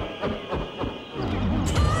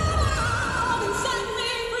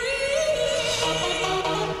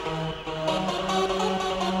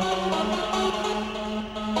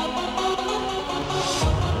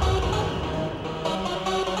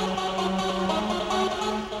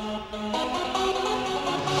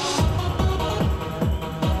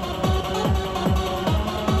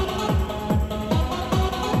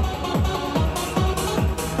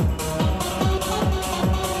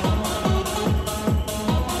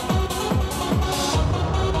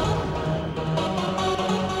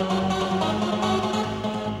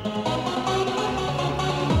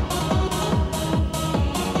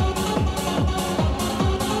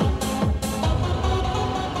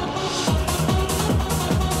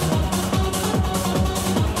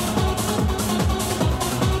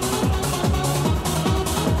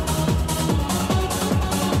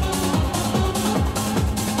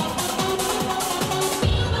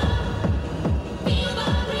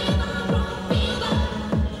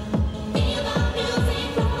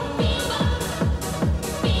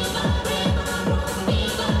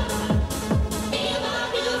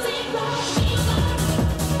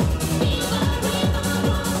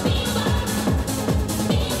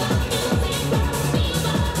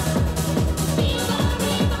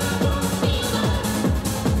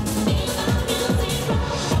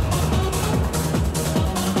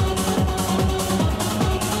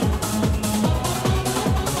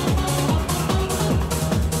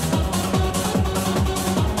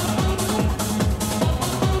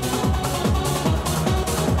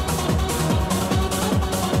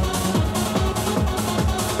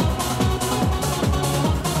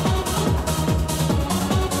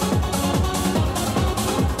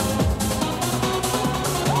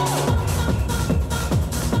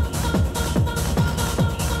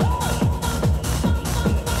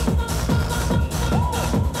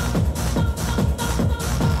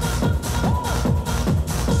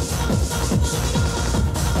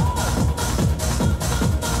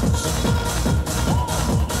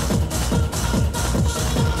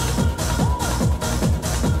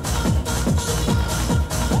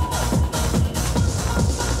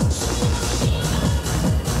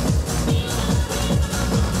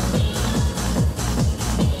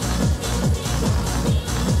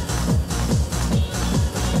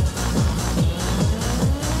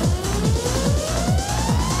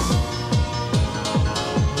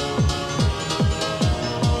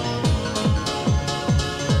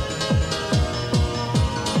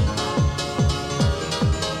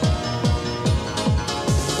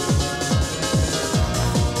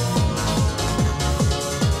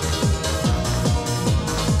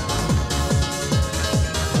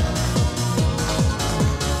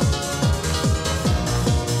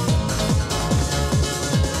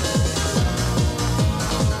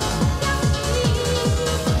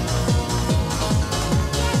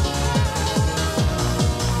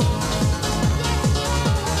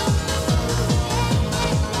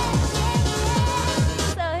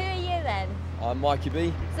 Mikey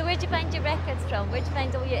B. So where do you find your records from? Where do you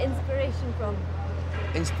find all your inspiration from?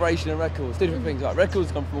 Inspiration and records, different things. Like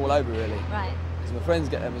records come from all over really. Right. Because my friends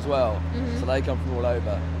get them as well, so they come from all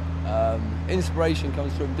over. Inspiration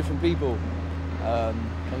comes from different people.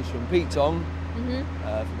 Comes from Pete Tong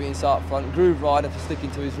for being so up front, Groove Rider for sticking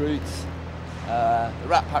to his roots, the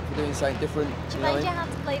Rat Pack for doing something different. Do you find you have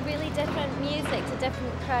to play really different music to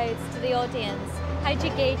different crowds, to the audience? How do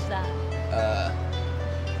you gauge that?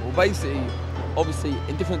 Well, basically, obviously,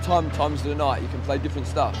 in different times of the night, you can play different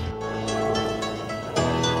stuff.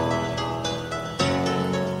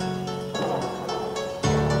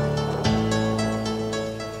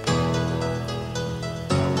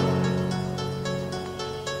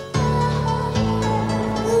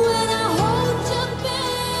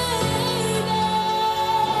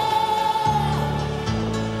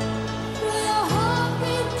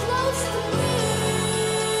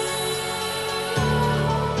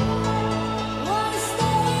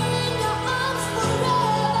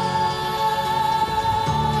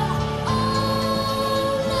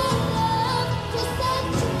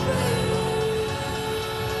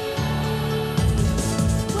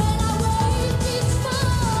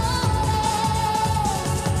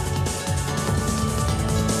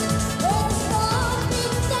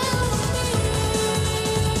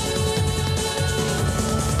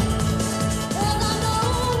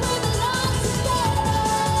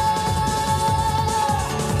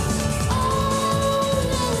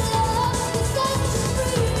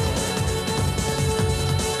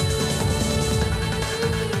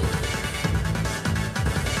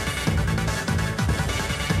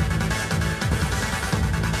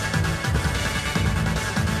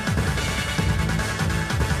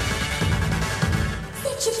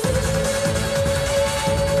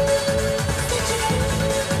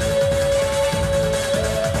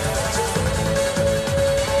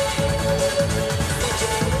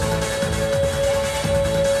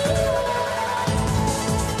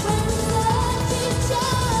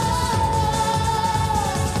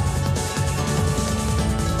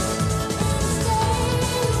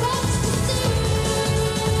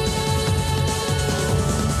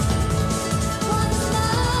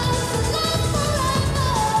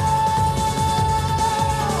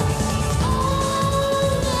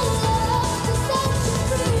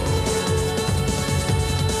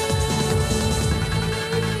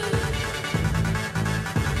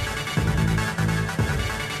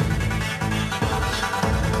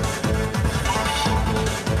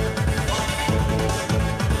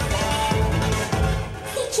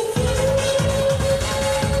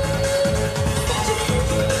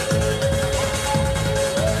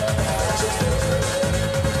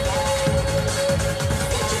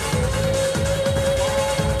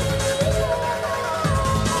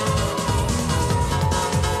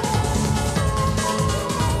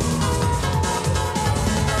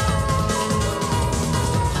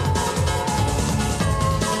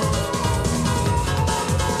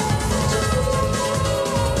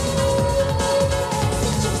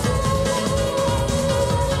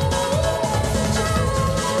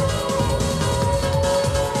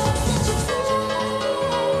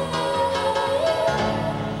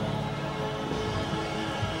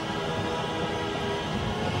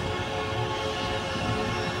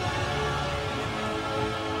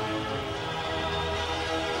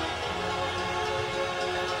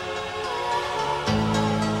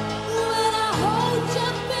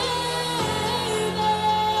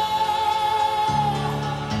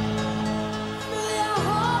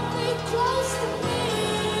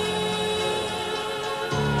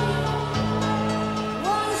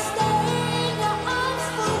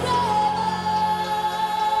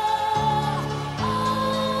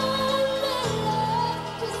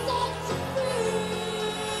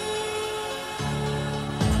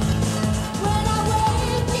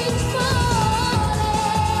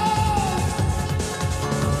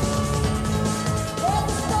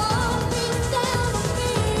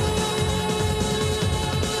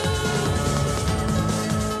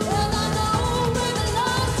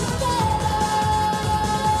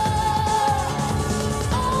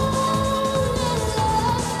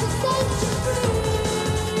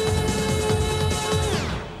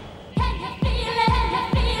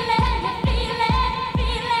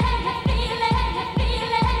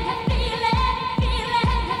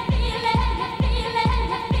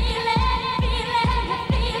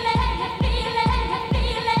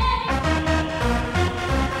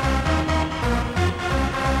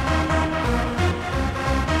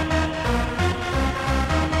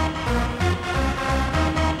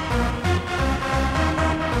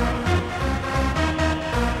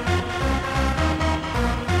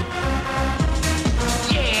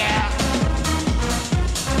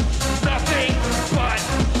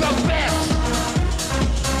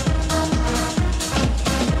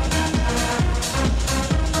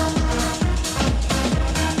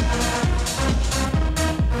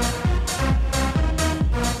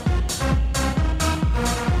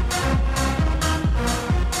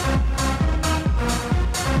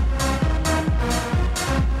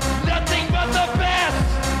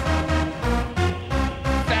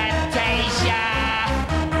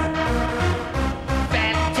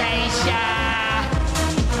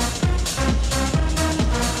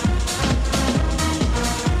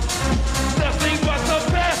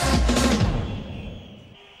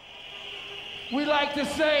 we like to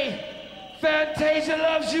say, Fantazia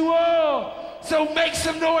loves you all. So make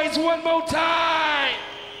some noise one more time.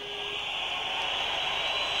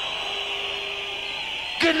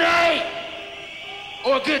 Good night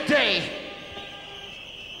or good day.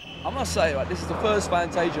 I must say, like, this is the first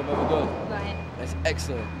Fantazia I've ever done. Right. It's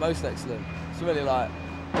excellent, most excellent. It's really like,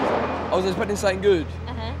 I was expecting something good,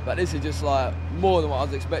 but this is just like more than what I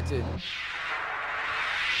was expecting.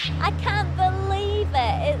 I can't believe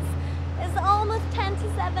it. It's almost 10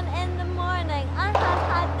 to 7 in the morning. I have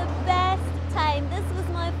had the best time. This was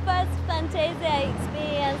my first Fantazia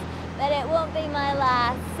experience, but it won't be my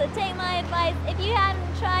last. So take my advice, if you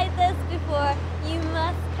haven't tried this before, you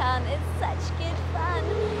must come. It's such good fun.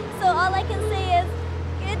 So all I can say is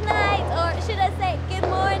good night, or should I say good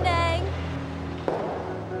morning.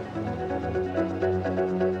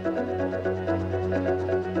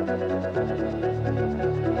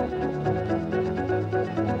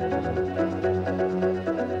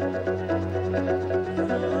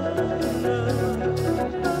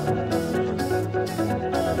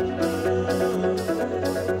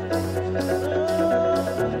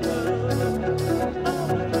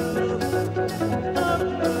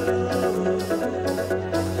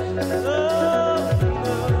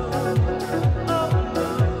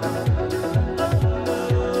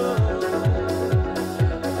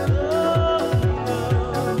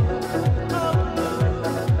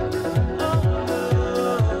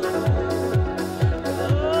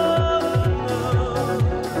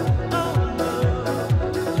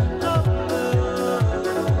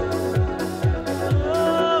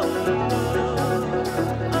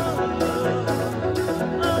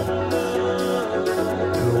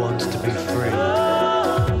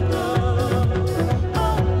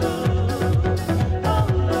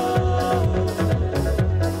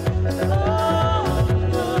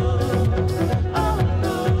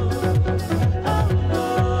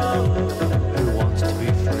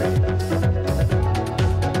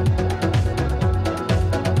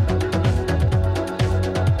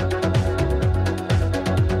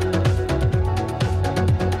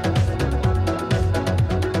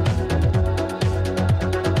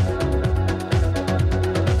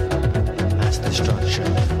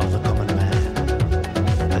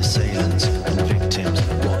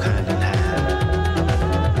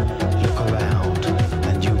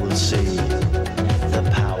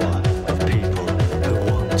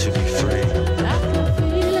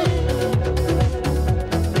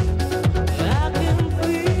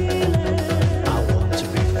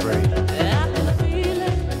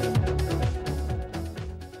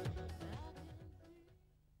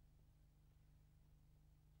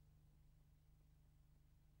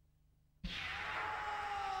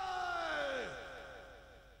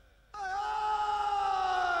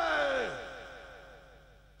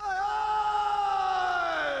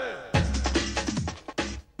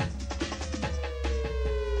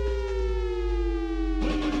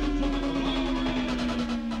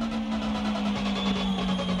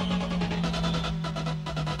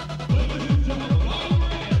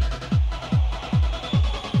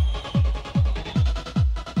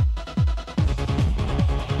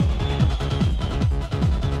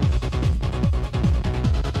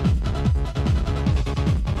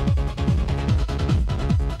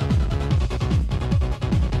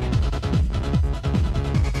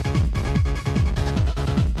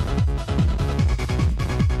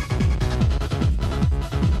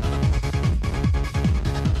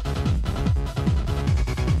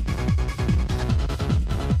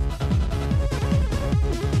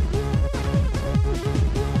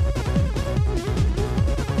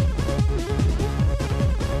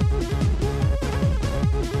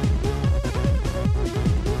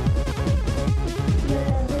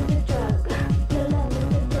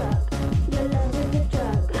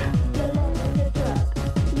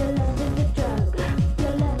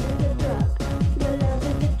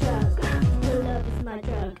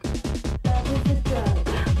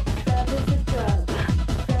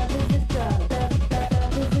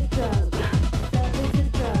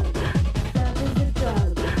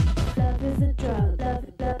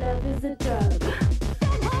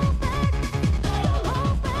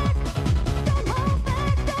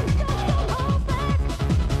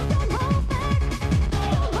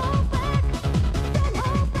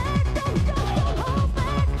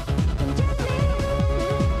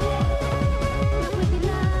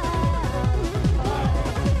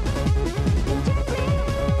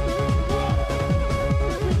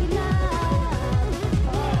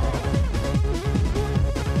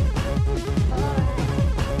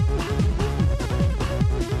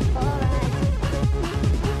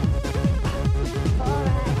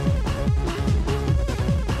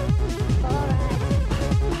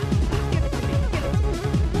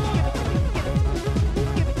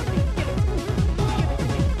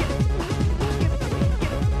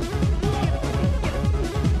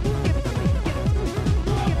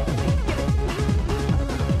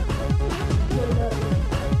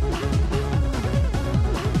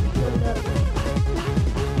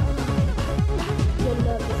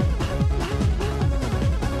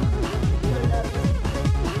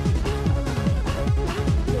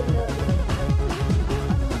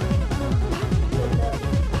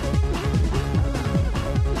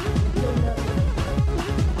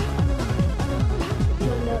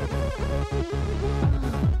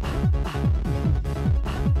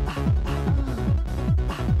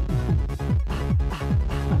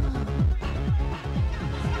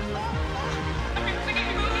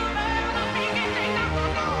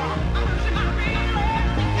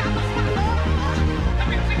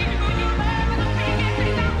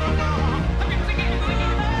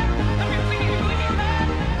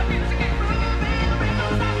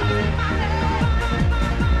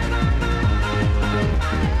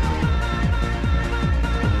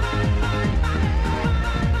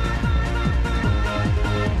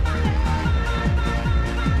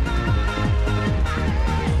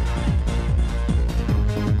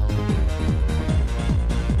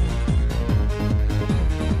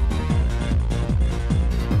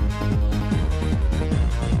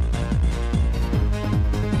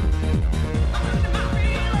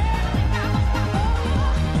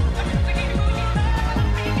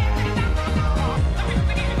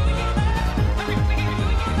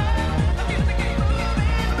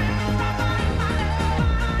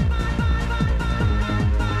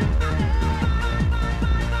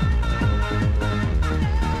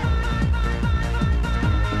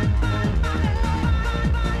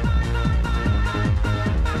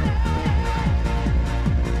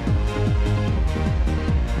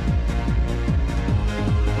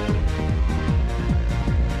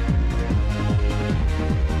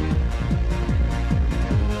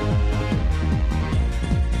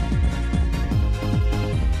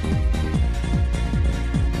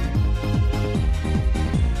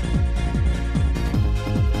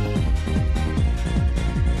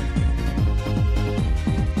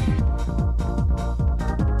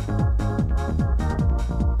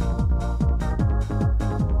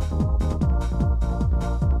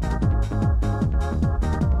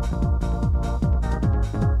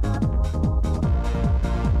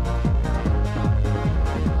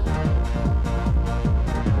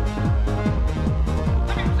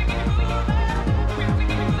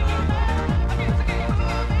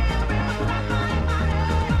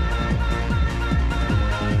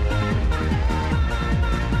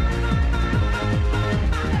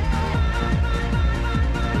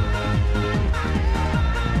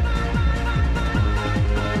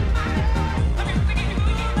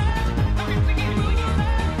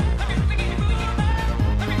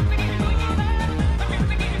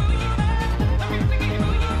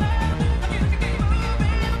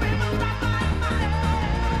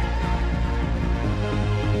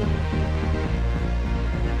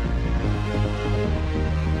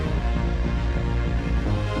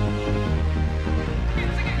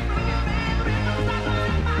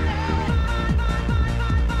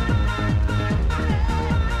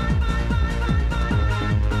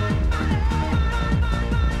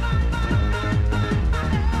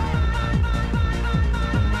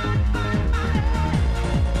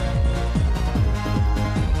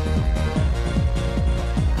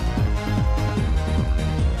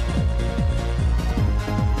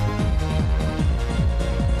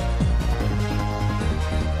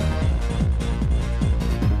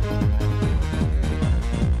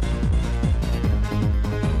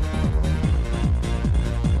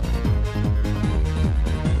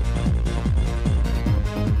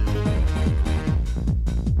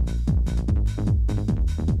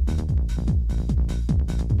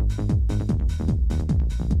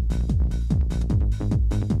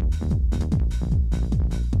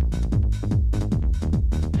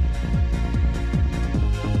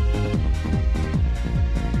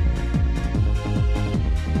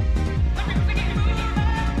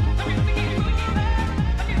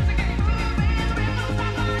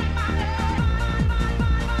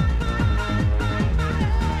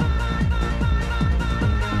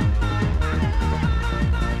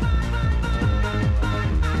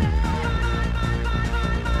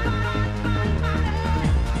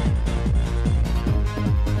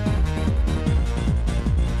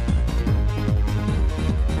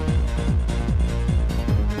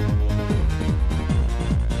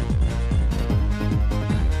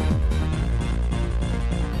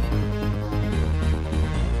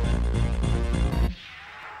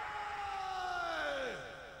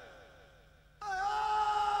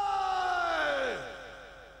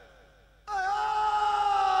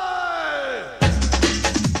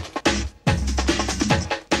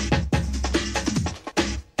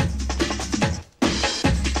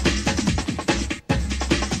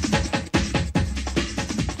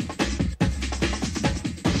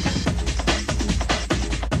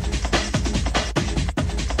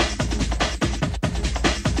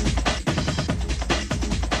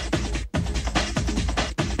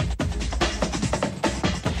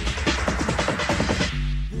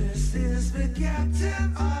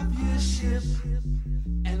 ship,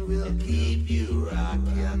 and we'll keep you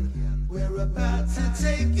rocking. We're about to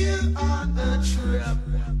take you on a trip,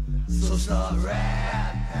 so start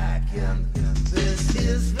right packing. This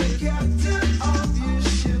is the captain of your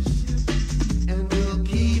ship, and we'll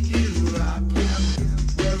keep you rocking.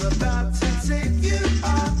 We're about to take you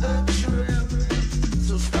on a trip,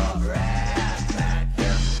 so start right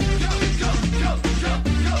packing. Go, go, go, go, go,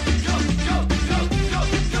 go, go, go, go, go,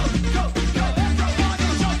 go, go. Everybody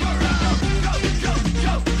jump around. Go, go,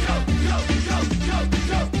 go, go, go, go, go,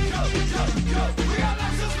 go, go, go, go. We got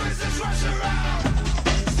lots of space to rush around.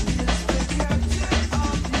 This is the captain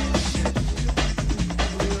of your ship.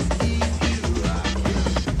 We'll keep you rocking.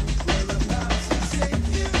 We're about to take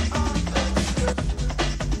you on a trip,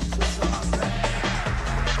 so start right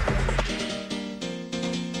packing.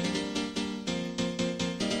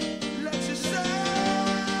 Let yourselves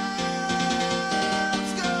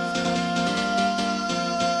go.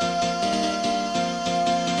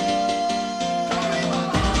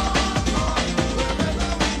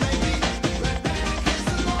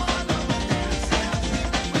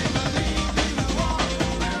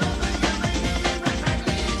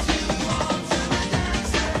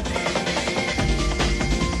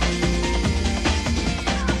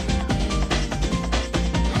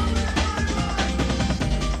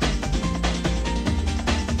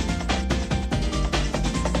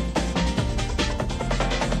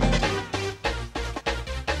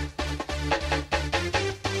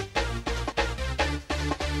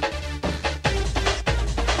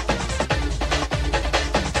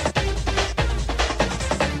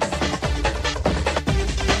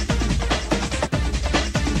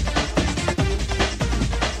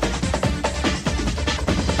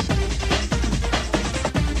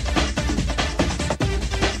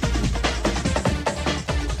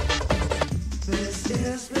 This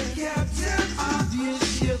is the captain of your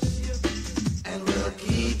ship, and we'll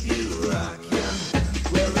keep you rocking.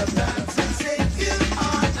 We're about to take you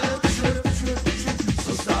on a trip,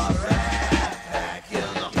 so start right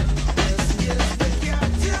packing. This is the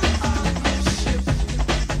captain of your ship,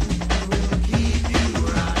 and we'll keep you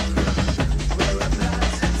rocking. We're about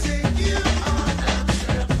to take you on a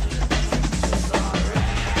trip, so start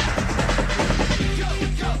right packing. Go,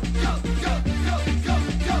 go, go, go, go, go, go,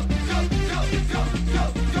 go, go, go, go,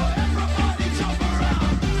 go. Everybody jump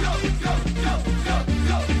around. Go, go, go, go,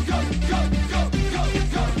 go, go, go, go, go,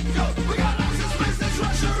 go, go. We got lots of space to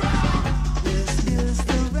rush around. This is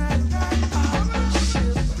the red back of a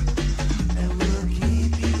ship, and we'll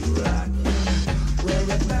keep you rocking. We're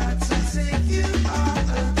about to take you on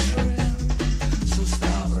a trip, so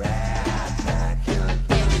stop right packing.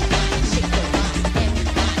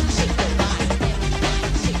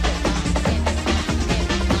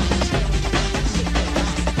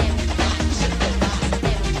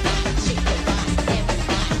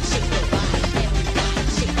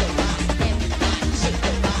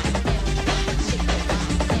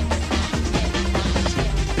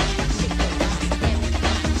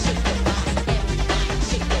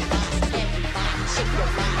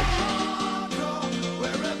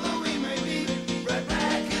 Wherever we may be, right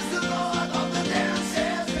back is the Lord of the dance.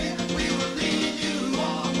 We will lead you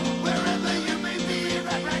on. Wherever you may be,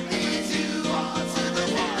 right back leads you on to the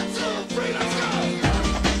 1, 2, 3. Let's go.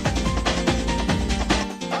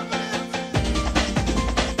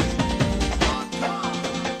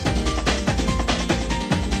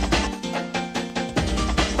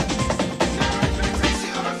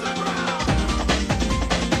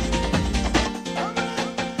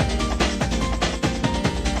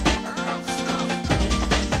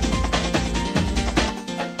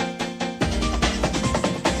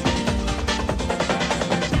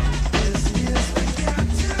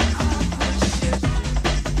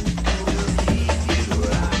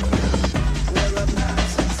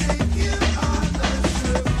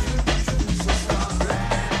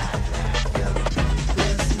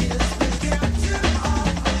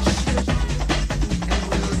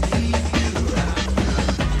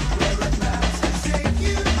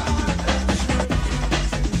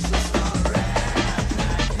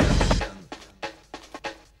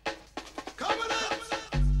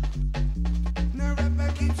 Now right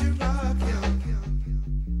back keeps you rocking.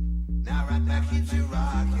 Now right back keeps you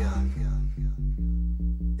rocking.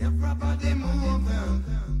 Everybody moving.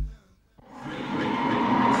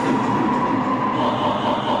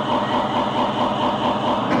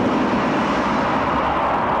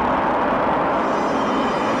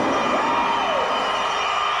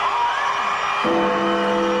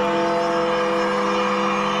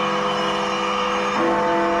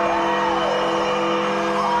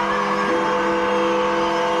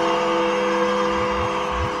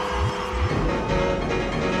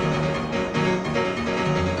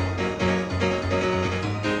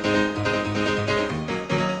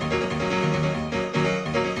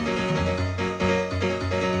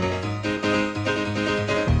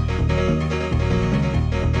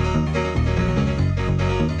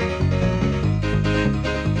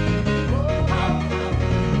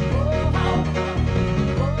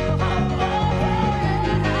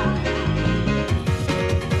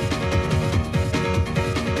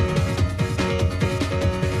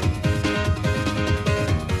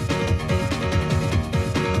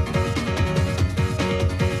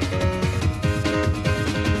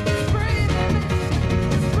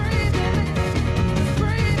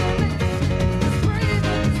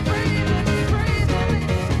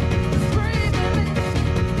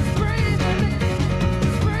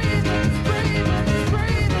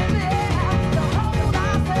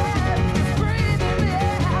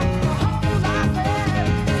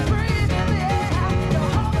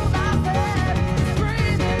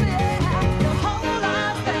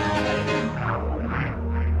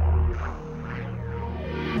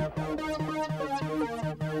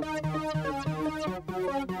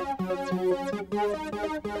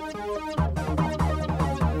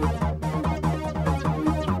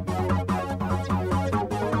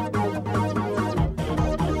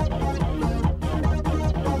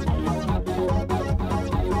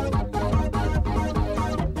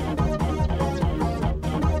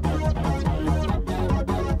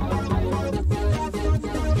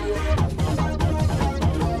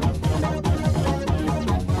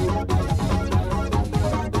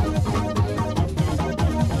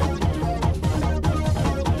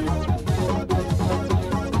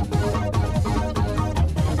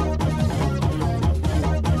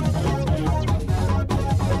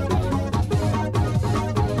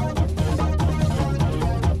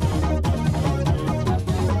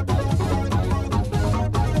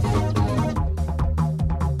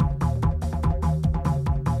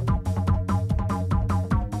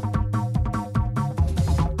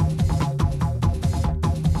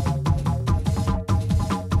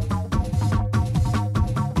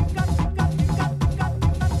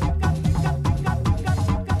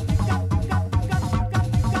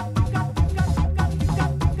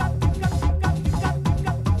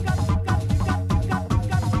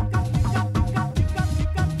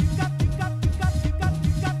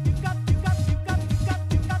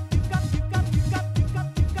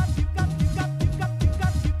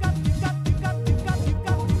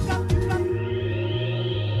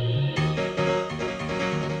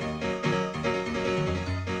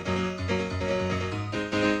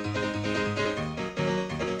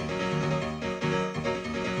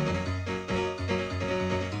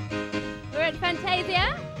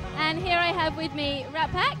 Fantazia, and here I have with me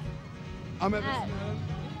Rat Pack. I'm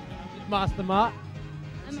Master Mark.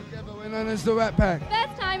 Together we're known as the Rat Pack.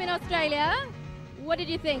 First time in Australia. What did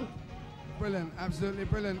you think? Brilliant, absolutely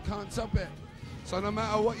brilliant. Can't top it. So no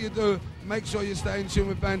matter what you do, make sure you stay in tune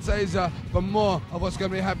with Fantazia for more of what's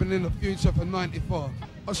going to be happening in the future for 94.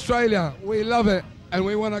 Australia, we love it, and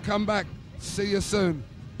we want to come back. See you soon.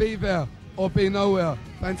 Be there or be nowhere.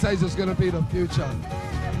 Fantasia's going to be the future.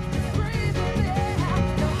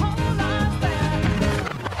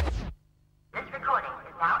 This recording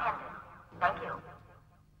is now ended. Thank you.